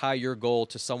got to tie your goal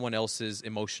to someone else's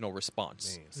emotional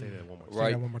response. Man, say that one more time.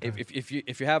 Right. that one more time.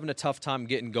 If you're having a tough time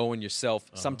getting going yourself,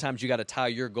 sometimes you got to tie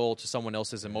your goal to someone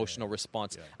else's emotional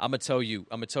response. Yeah. I'm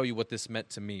gonna tell you what this meant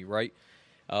to me. Right.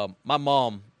 My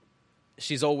mom,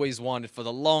 she's always wanted for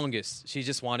the longest. She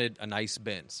just wanted a nice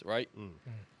Benz. Right. And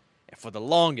for the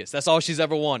longest, that's all she's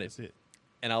ever wanted. That's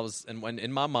it. And when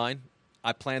in my mind,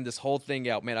 I planned this whole thing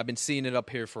out. Man, I've been seeing it up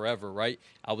here forever, right?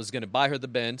 I was going to buy her the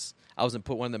Benz. I was going to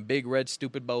put one of them big red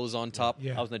stupid bows on top.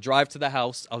 Yeah. I was going to drive to the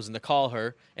house. I was going to call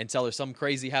her and tell her something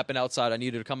crazy happened outside. I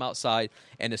need her to come outside.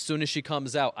 And as soon as she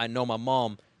comes out, I know my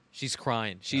mom, she's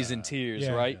crying. She's in tears,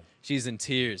 Yeah. right? Yeah. She's in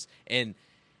tears. And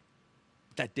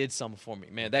that did something for me,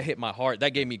 man. That hit my heart. That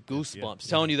gave me goosebumps.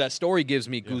 Telling you that story gives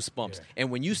me goosebumps. Yeah. And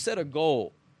when you set a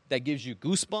goal that gives you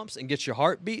goosebumps and gets your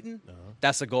heart beating,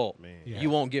 that's a goal. Man. Yeah. You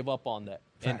won't give up on that.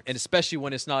 And Facts. especially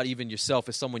when it's not even yourself,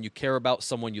 it's someone you care about,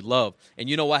 someone you love. And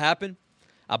you know what happened?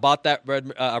 I bought that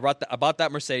I bought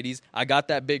that Mercedes. I got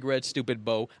that big red stupid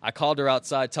bow. I called her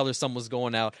outside, tell her something was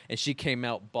going out, and she came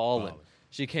out bawling.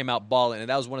 She came out bawling, and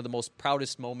that was one of the most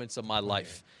proudest moments of my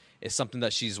life. It's something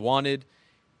that she's wanted,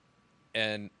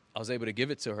 and I was able to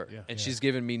give it to her. Yeah. And Yeah. she's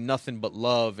given me nothing but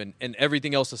love and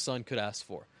everything else a son could ask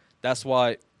for. That's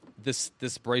why this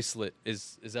bracelet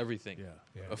is everything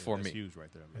Yeah. for That's me. huge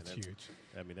right there, man. That's huge.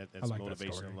 I mean, that's like that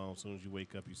motivation story. alone. As soon as you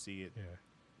wake up, you see it. Yeah.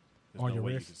 There's On no your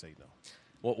way wrist? you can say no.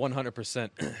 Well, 100%.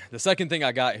 The second thing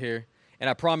I got here, and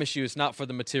I promise you it's not for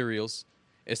the materials,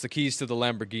 it's the keys to the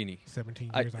Lamborghini. 17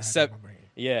 I- years I, had sep- that in my brain.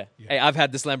 Yeah. Yeah. Hey, I've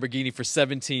had this Lamborghini for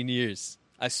 17 years.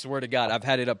 I swear to God, I've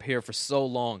had it up here for so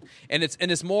long. And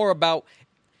it's more about,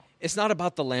 it's not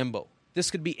about the Lambo. This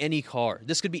could be any car.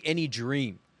 This could be any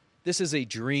dream. This is a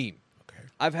dream. Okay.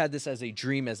 I've had this as a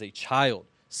dream as a child,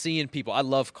 seeing people. I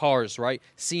love cars, right?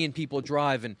 Seeing people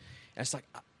drive, and it's like,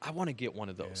 I want to get one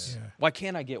of those. Yeah. Why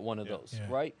can't I get one of Yeah. those, Yeah.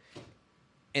 right?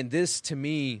 And this, to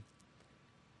me,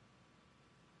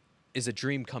 is a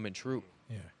dream coming true.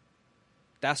 Yeah.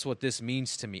 That's what this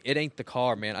means to me. It ain't the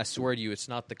car, man. I swear to you, it's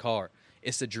not the car.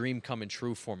 It's a dream coming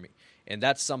true for me. And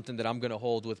that's something that I'm going to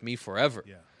hold with me forever.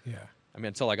 Yeah. Yeah. I mean,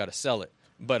 until I got to sell it.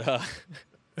 But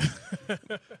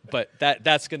but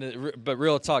that's going to, but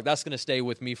real talk, that's going to stay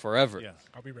with me forever. Yeah.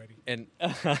 I'll be ready. And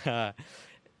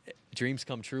dreams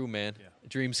come true, man. Yeah.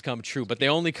 Dreams come true, but they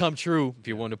only come true if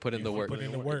you want to put in the you work. Put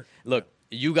in the work. Look,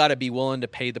 you got to be willing to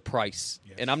pay the price.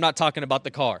 Yes. And I'm not talking about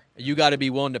the car. You got to be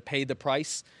willing to pay the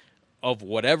price of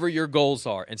whatever your goals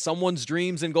are. And someone's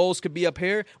dreams and goals could be up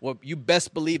here. Well, you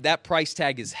best believe that price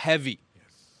tag is heavy. Yes.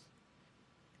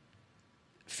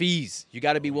 Fees. You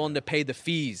got to be willing to pay the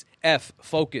fees. F,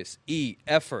 focus. E,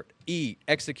 effort. E,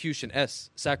 execution. S,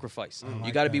 sacrifice. like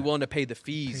You got to be that. willing to pay the Pay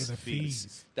fees. the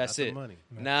fees. That's Not the it. money.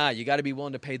 Nah, you got to be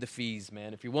willing to pay the fees,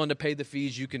 man. If you're willing to pay the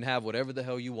fees, you can have whatever the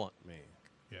hell you want. Man,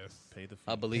 Yes. pay the fee.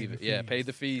 I believe Pay it. the Yeah, fees. pay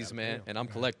the fees, Gotta man. pay 'em. And I'm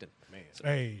collecting. Man.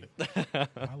 Hey,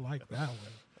 I like that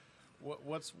one.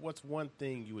 What's one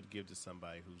thing you would give to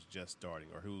somebody who's just starting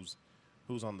or who's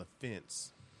on the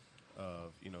fence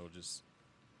of, just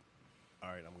all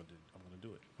right, I'm gonna do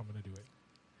it. I'm gonna do it.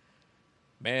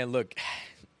 Man, look,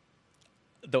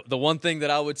 the one thing that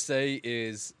I would say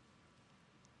is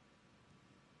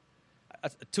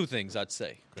two things I'd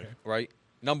say, Okay. right?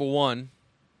 Number one,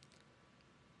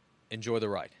 enjoy the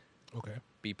ride. Okay.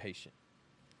 Be patient.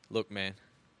 Look, man,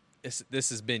 this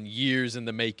has been years in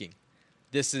the making.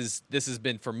 This has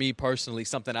been, for me personally,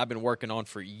 something I've been working on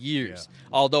for years. Yeah.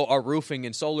 Although our roofing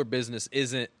and solar business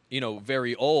isn't,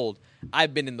 very old,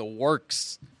 I've been in the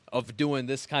works of doing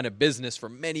this kind of business for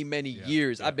many, many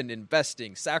years. yeah. I've been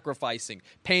investing, sacrificing,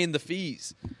 paying the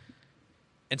fees.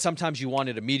 And sometimes you want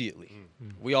it immediately.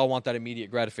 We all want that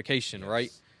immediate gratification,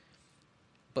 right?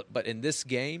 But in this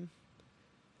game,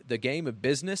 the game of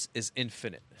business is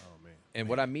infinite. Oh man. And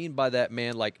what I mean by that,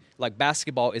 man, like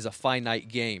basketball is a finite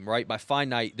game, right? By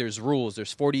finite, there's rules.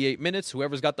 There's 48 minutes.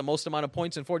 Whoever's got the most amount of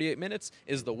points in 48 minutes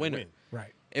is the winner. Win.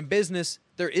 Right. In business,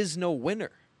 there is no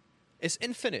winner. It's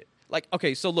infinite. Like,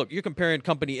 okay, so look, you're comparing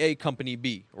company A, company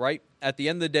B, right? At the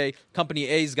end of the day, company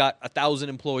A's got 1,000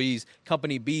 employees.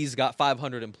 Company B's got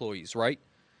 500 employees, right?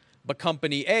 But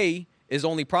company A is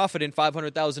only profiting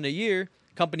 $500,000 a year.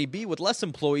 Company B with less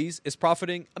employees is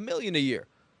profiting $1 million a year.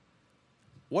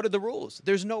 What are the rules?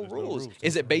 There's no rules.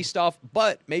 Is it based off?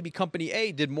 But maybe company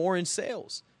A did more in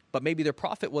sales, but maybe their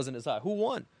profit wasn't as high. Who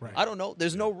won? Right. I don't know.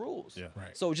 There's no rules. Yeah.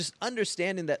 Right. So just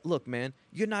understanding that, look, man,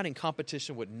 you're not in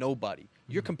competition with nobody.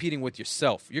 You're competing with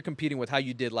yourself. You're competing with how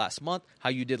you did last month, how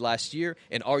you did last year,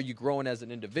 and are you growing as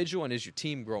an individual, and is your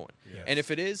team growing? Yes. And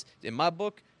if it is, in my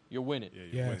book, you're winning. Yeah,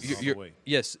 Yes. you're winning all the You're- way.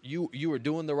 yes, you are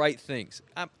doing the right things.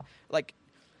 I'm like,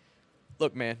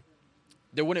 look, man,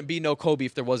 there wouldn't be no Kobe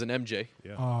if there wasn't MJ,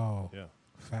 Yeah. Oh, Yeah.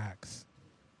 facts.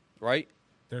 right?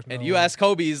 There's And no, you ask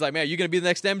Kobe, he's like, man, you gonna be the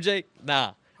next MJ?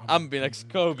 Nah, I'm gonna be the next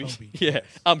Kobe. Kobe. Yeah, Yes.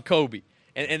 I'm Kobe.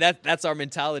 And that's our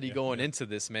mentality going into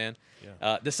this, man.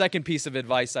 Yeah. The second piece of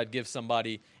advice I'd give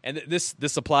somebody, and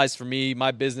this applies for me,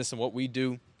 my business, and what we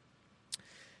do.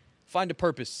 Find a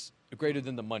purpose greater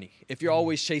than the money. If you're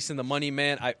always chasing the money,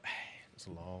 man, It's a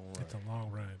long run. It's a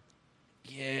long run.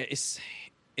 yeah,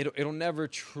 it'll never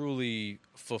truly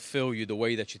fulfill you the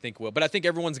way that you think it will. But I think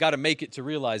everyone's got to make it to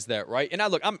realize that, right? And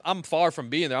I'm far from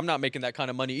being there. I'm not making that kind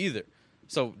of money either.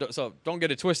 So don't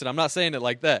get it twisted. I'm not saying it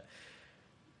like that.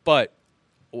 But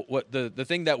what the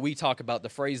thing that we talk about, the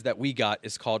phrase that we got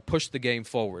is called push the game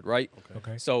forward, right?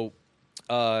 Okay. So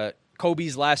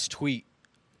Kobe's last tweet,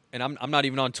 and I'm not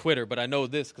even on Twitter, but I know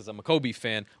this because I'm a Kobe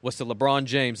fan, was to LeBron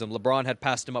James, and LeBron had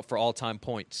passed him up for all-time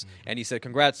points. And he said,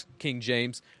 congrats, King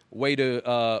James, way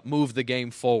to move the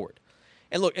game forward.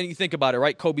 And look, and you think about it,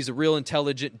 right? Kobe's a real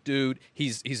intelligent dude.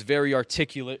 He's very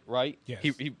articulate, right? Yes.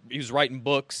 He was writing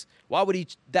books. Why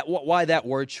would why that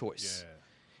word choice? Yeah.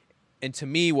 And to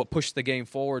me, what push the game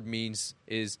forward means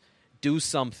is do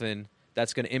something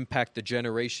that's going to impact the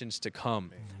generations to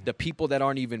come, the people that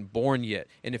aren't even born yet.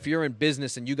 And if you're in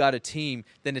business and you got a team,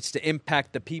 then it's to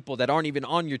impact the people that aren't even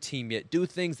on your team yet. Do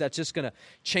things that's just going to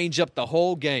change up the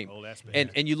whole game. Oh, that's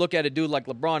bad. And you look at a dude like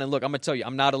LeBron, and look, I'm going to tell you,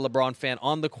 I'm not a LeBron fan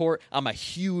on the court. I'm a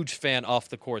huge fan off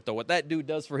the court, though. What that dude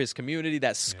does for his community,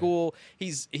 that school,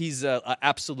 he's an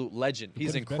absolute legend. He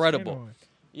He's put his best friend incredible. on.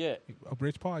 Yeah.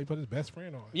 Rich Paul, he put his best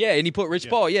friend on. Yeah, and he put Rich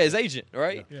Paul, his agent,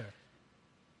 right? Yeah.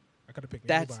 I could have picked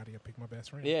That's- anybody. I picked my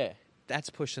best friend. Yeah, that's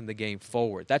pushing the game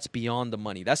forward. That's beyond the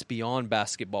money. That's beyond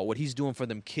basketball. What he's doing for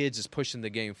them kids is pushing the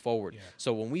game forward. Yeah.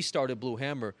 So when we started Blue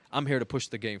Hammer, I'm here to push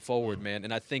the game forward, man.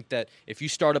 And I think that if you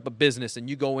start up a business and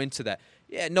you go into that,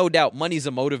 yeah, no doubt, money's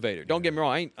a motivator. Don't get me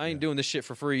wrong. I ain't doing this shit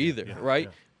for free either, right?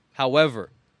 yeah. However,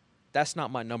 that's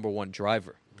not my number one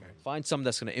driver. Okay. Find something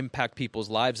that's going to impact people's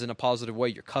lives in a positive way,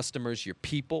 your customers, your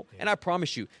people. And I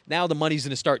promise you, now the money's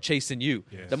going to start chasing you.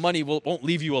 Yes. The money won't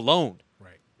leave you alone.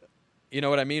 Right. You know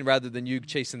what I mean? Rather than you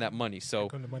chasing that money. So,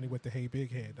 Come to money with the hey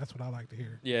big head. That's what I like to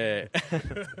hear. yeah.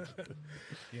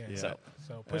 Yeah. Yeah.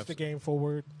 So push the game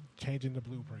forward, changing the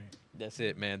blueprint. That's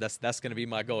it, man. That's going to be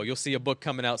my goal. You'll see a book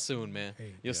coming out soon, man.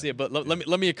 Hey. You'll see it. But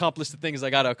let me accomplish the things I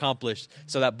got to accomplish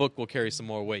so that book will carry some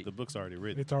more weight. The book's already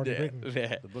written. It's already Yeah. written.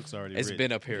 Yeah. The book's already It's written.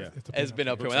 been up here. Yeah. It's It's been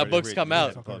up here. When that already book's written. come You out,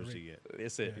 haven't published it yet.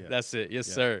 that's it. Yeah. That's it. Yes,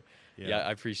 Yeah. sir. Yeah,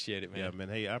 I appreciate it, man. Yeah, man.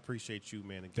 Hey, I appreciate you,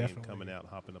 man, again, Definitely. coming out,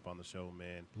 hopping up on the show,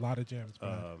 man. A lot of gems,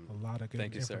 man. A lot of good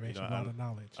thank you, sir. information, You know, a lot of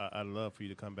knowledge. I'd love for you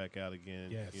to come back out again.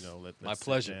 Yes. You know, let's My sit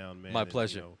pleasure. down, man. My and,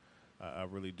 pleasure. You know, I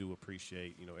really do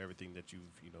appreciate, you know, everything that you've,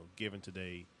 you know, given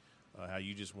today, how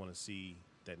you just want to see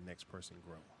that next person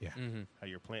grow. Yeah. Mm-hmm. How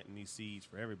you're planting these seeds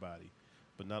for everybody,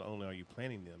 but not only are you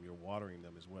planting them, you're watering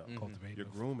them as well. Cultivating. You're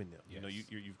grooming them. You know, Yes.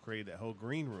 you've created that whole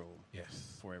green room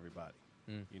Yes. for everybody.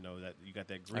 Mm. You know, that you got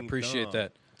that green appreciate thumb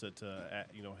that. to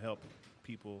you know, help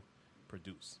people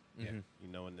produce. Yeah. You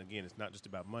know, and again, it's not just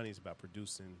about money, it's about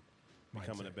producing,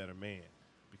 becoming a Mindset. better man,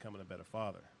 becoming a better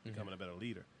father, becoming a better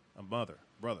leader, a mother,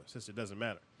 brother, sister, doesn't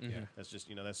matter. Yeah. That's just,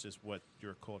 you know, that's just what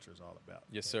your culture is all about.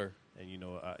 Yes, sir. And you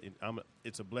know,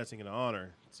 it's a blessing and an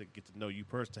honor to get to know you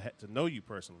to know you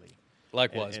personally.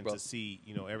 Likewise, and bro. to see,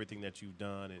 you know, everything that you've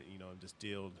done and, you know,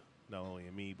 distilled not only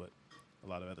in me, but a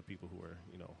lot of other people who are,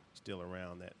 you know, still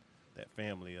around that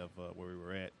family of where we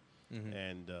were at.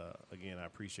 And again, I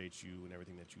appreciate you and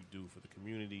everything that you do for the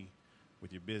community,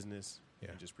 with your business. Yeah.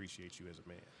 And just appreciate you as a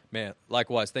man. Man,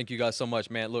 likewise. Thank you guys so much,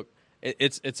 man. Look,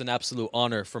 it's an absolute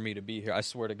honor for me to be here. I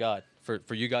swear to God,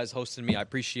 for you guys hosting me, I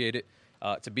appreciate it.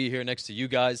 To be here next to you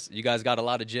guys got a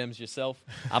lot of gems yourself.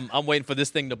 I'm waiting for this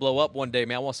thing to blow up one day,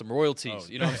 man. I want some royalties. Oh,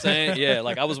 You know what I'm saying? Yeah,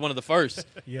 like I was one of the first.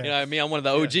 Yeah. You know what I mean? I'm one of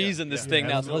the OGs in this thing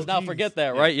now. So let's not OGs. forget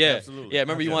that, right? Yeah. Absolutely. Yeah,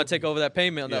 remember you want to take over that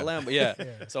payment on that Yeah. land? But yeah.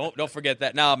 So don't forget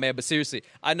that. Nah, man, but seriously,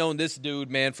 I've known this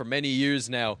dude, man, for many years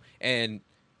now, and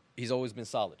he's always been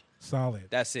solid. Solid.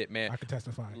 That's it, man. I can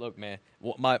testify. Look, man,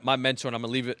 my mentor, and I'm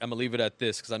gonna leave it at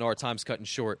this because I know our time's cutting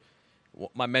short.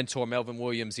 My mentor, Melvin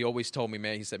Williams, he always told me,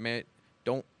 man, he said, man,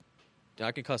 don't.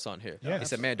 I can cuss on here. Yeah. He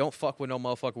said, man, don't fuck with no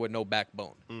motherfucker with no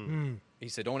backbone. Mm. He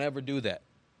said, don't ever do that.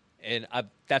 And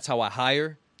that's how I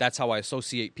hire. That's how I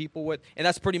associate people with. And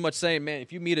that's pretty much saying, man,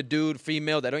 if you meet a dude,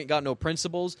 female, that ain't got no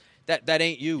principles, that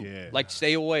ain't you. Yeah. Like,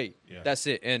 stay away. Yeah. That's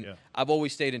it. And Yeah. I've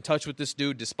always stayed in touch with this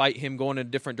dude, despite him going in a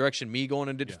different direction, me going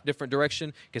in a different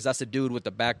direction, because that's a dude with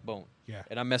a backbone. Yeah.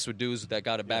 And I mess with dudes that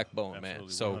got a backbone, man.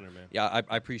 absolutely, So, 100, man. yeah,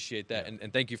 I appreciate that.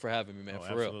 And thank you for having me, man, Oh,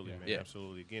 for absolutely, real. man. Yeah.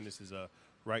 Absolutely. Again, this is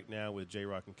Right Now with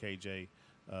J-Rock and KJ.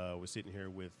 We're sitting here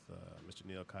with Mr.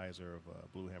 Neil Kaiser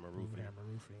of Blue Hammer Roofing. Blue Hammer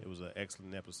Roofing. It was an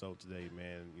excellent episode today,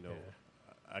 man. You know,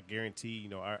 I guarantee, you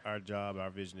know, our job, our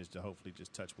vision is to hopefully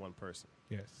just touch one person.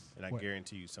 Yes. And I What?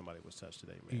 guarantee you somebody was touched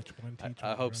today, man. Each one teach I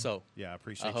one, hope bro. so. Yeah, I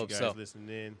appreciate you hope guys so. listening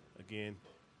in. Again,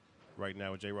 Right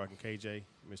Now with J-Rock and KJ,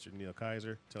 Mr. Neil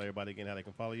Kaiser. Tell everybody again how they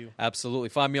can follow you. Absolutely.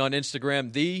 Find me on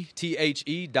Instagram,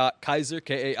 THE.Kaiser,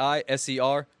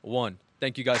 KAISER1.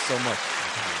 Thank you guys so much.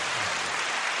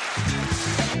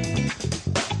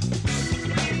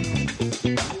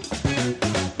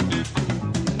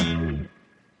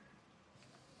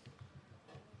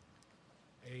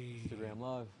 Hey. Instagram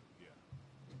Live.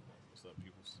 What's up,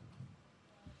 peoples?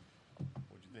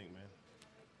 What'd you think, man?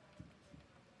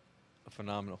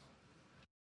 Phenomenal.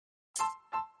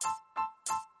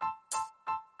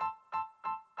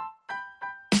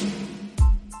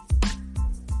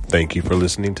 Thank you for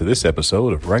listening to this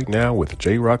episode of Right Now with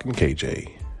J-Rock and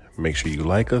KJ. Make sure you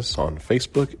like us on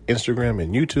Facebook, Instagram,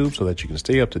 and YouTube so that you can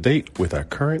stay up to date with our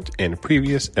current and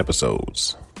previous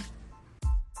episodes.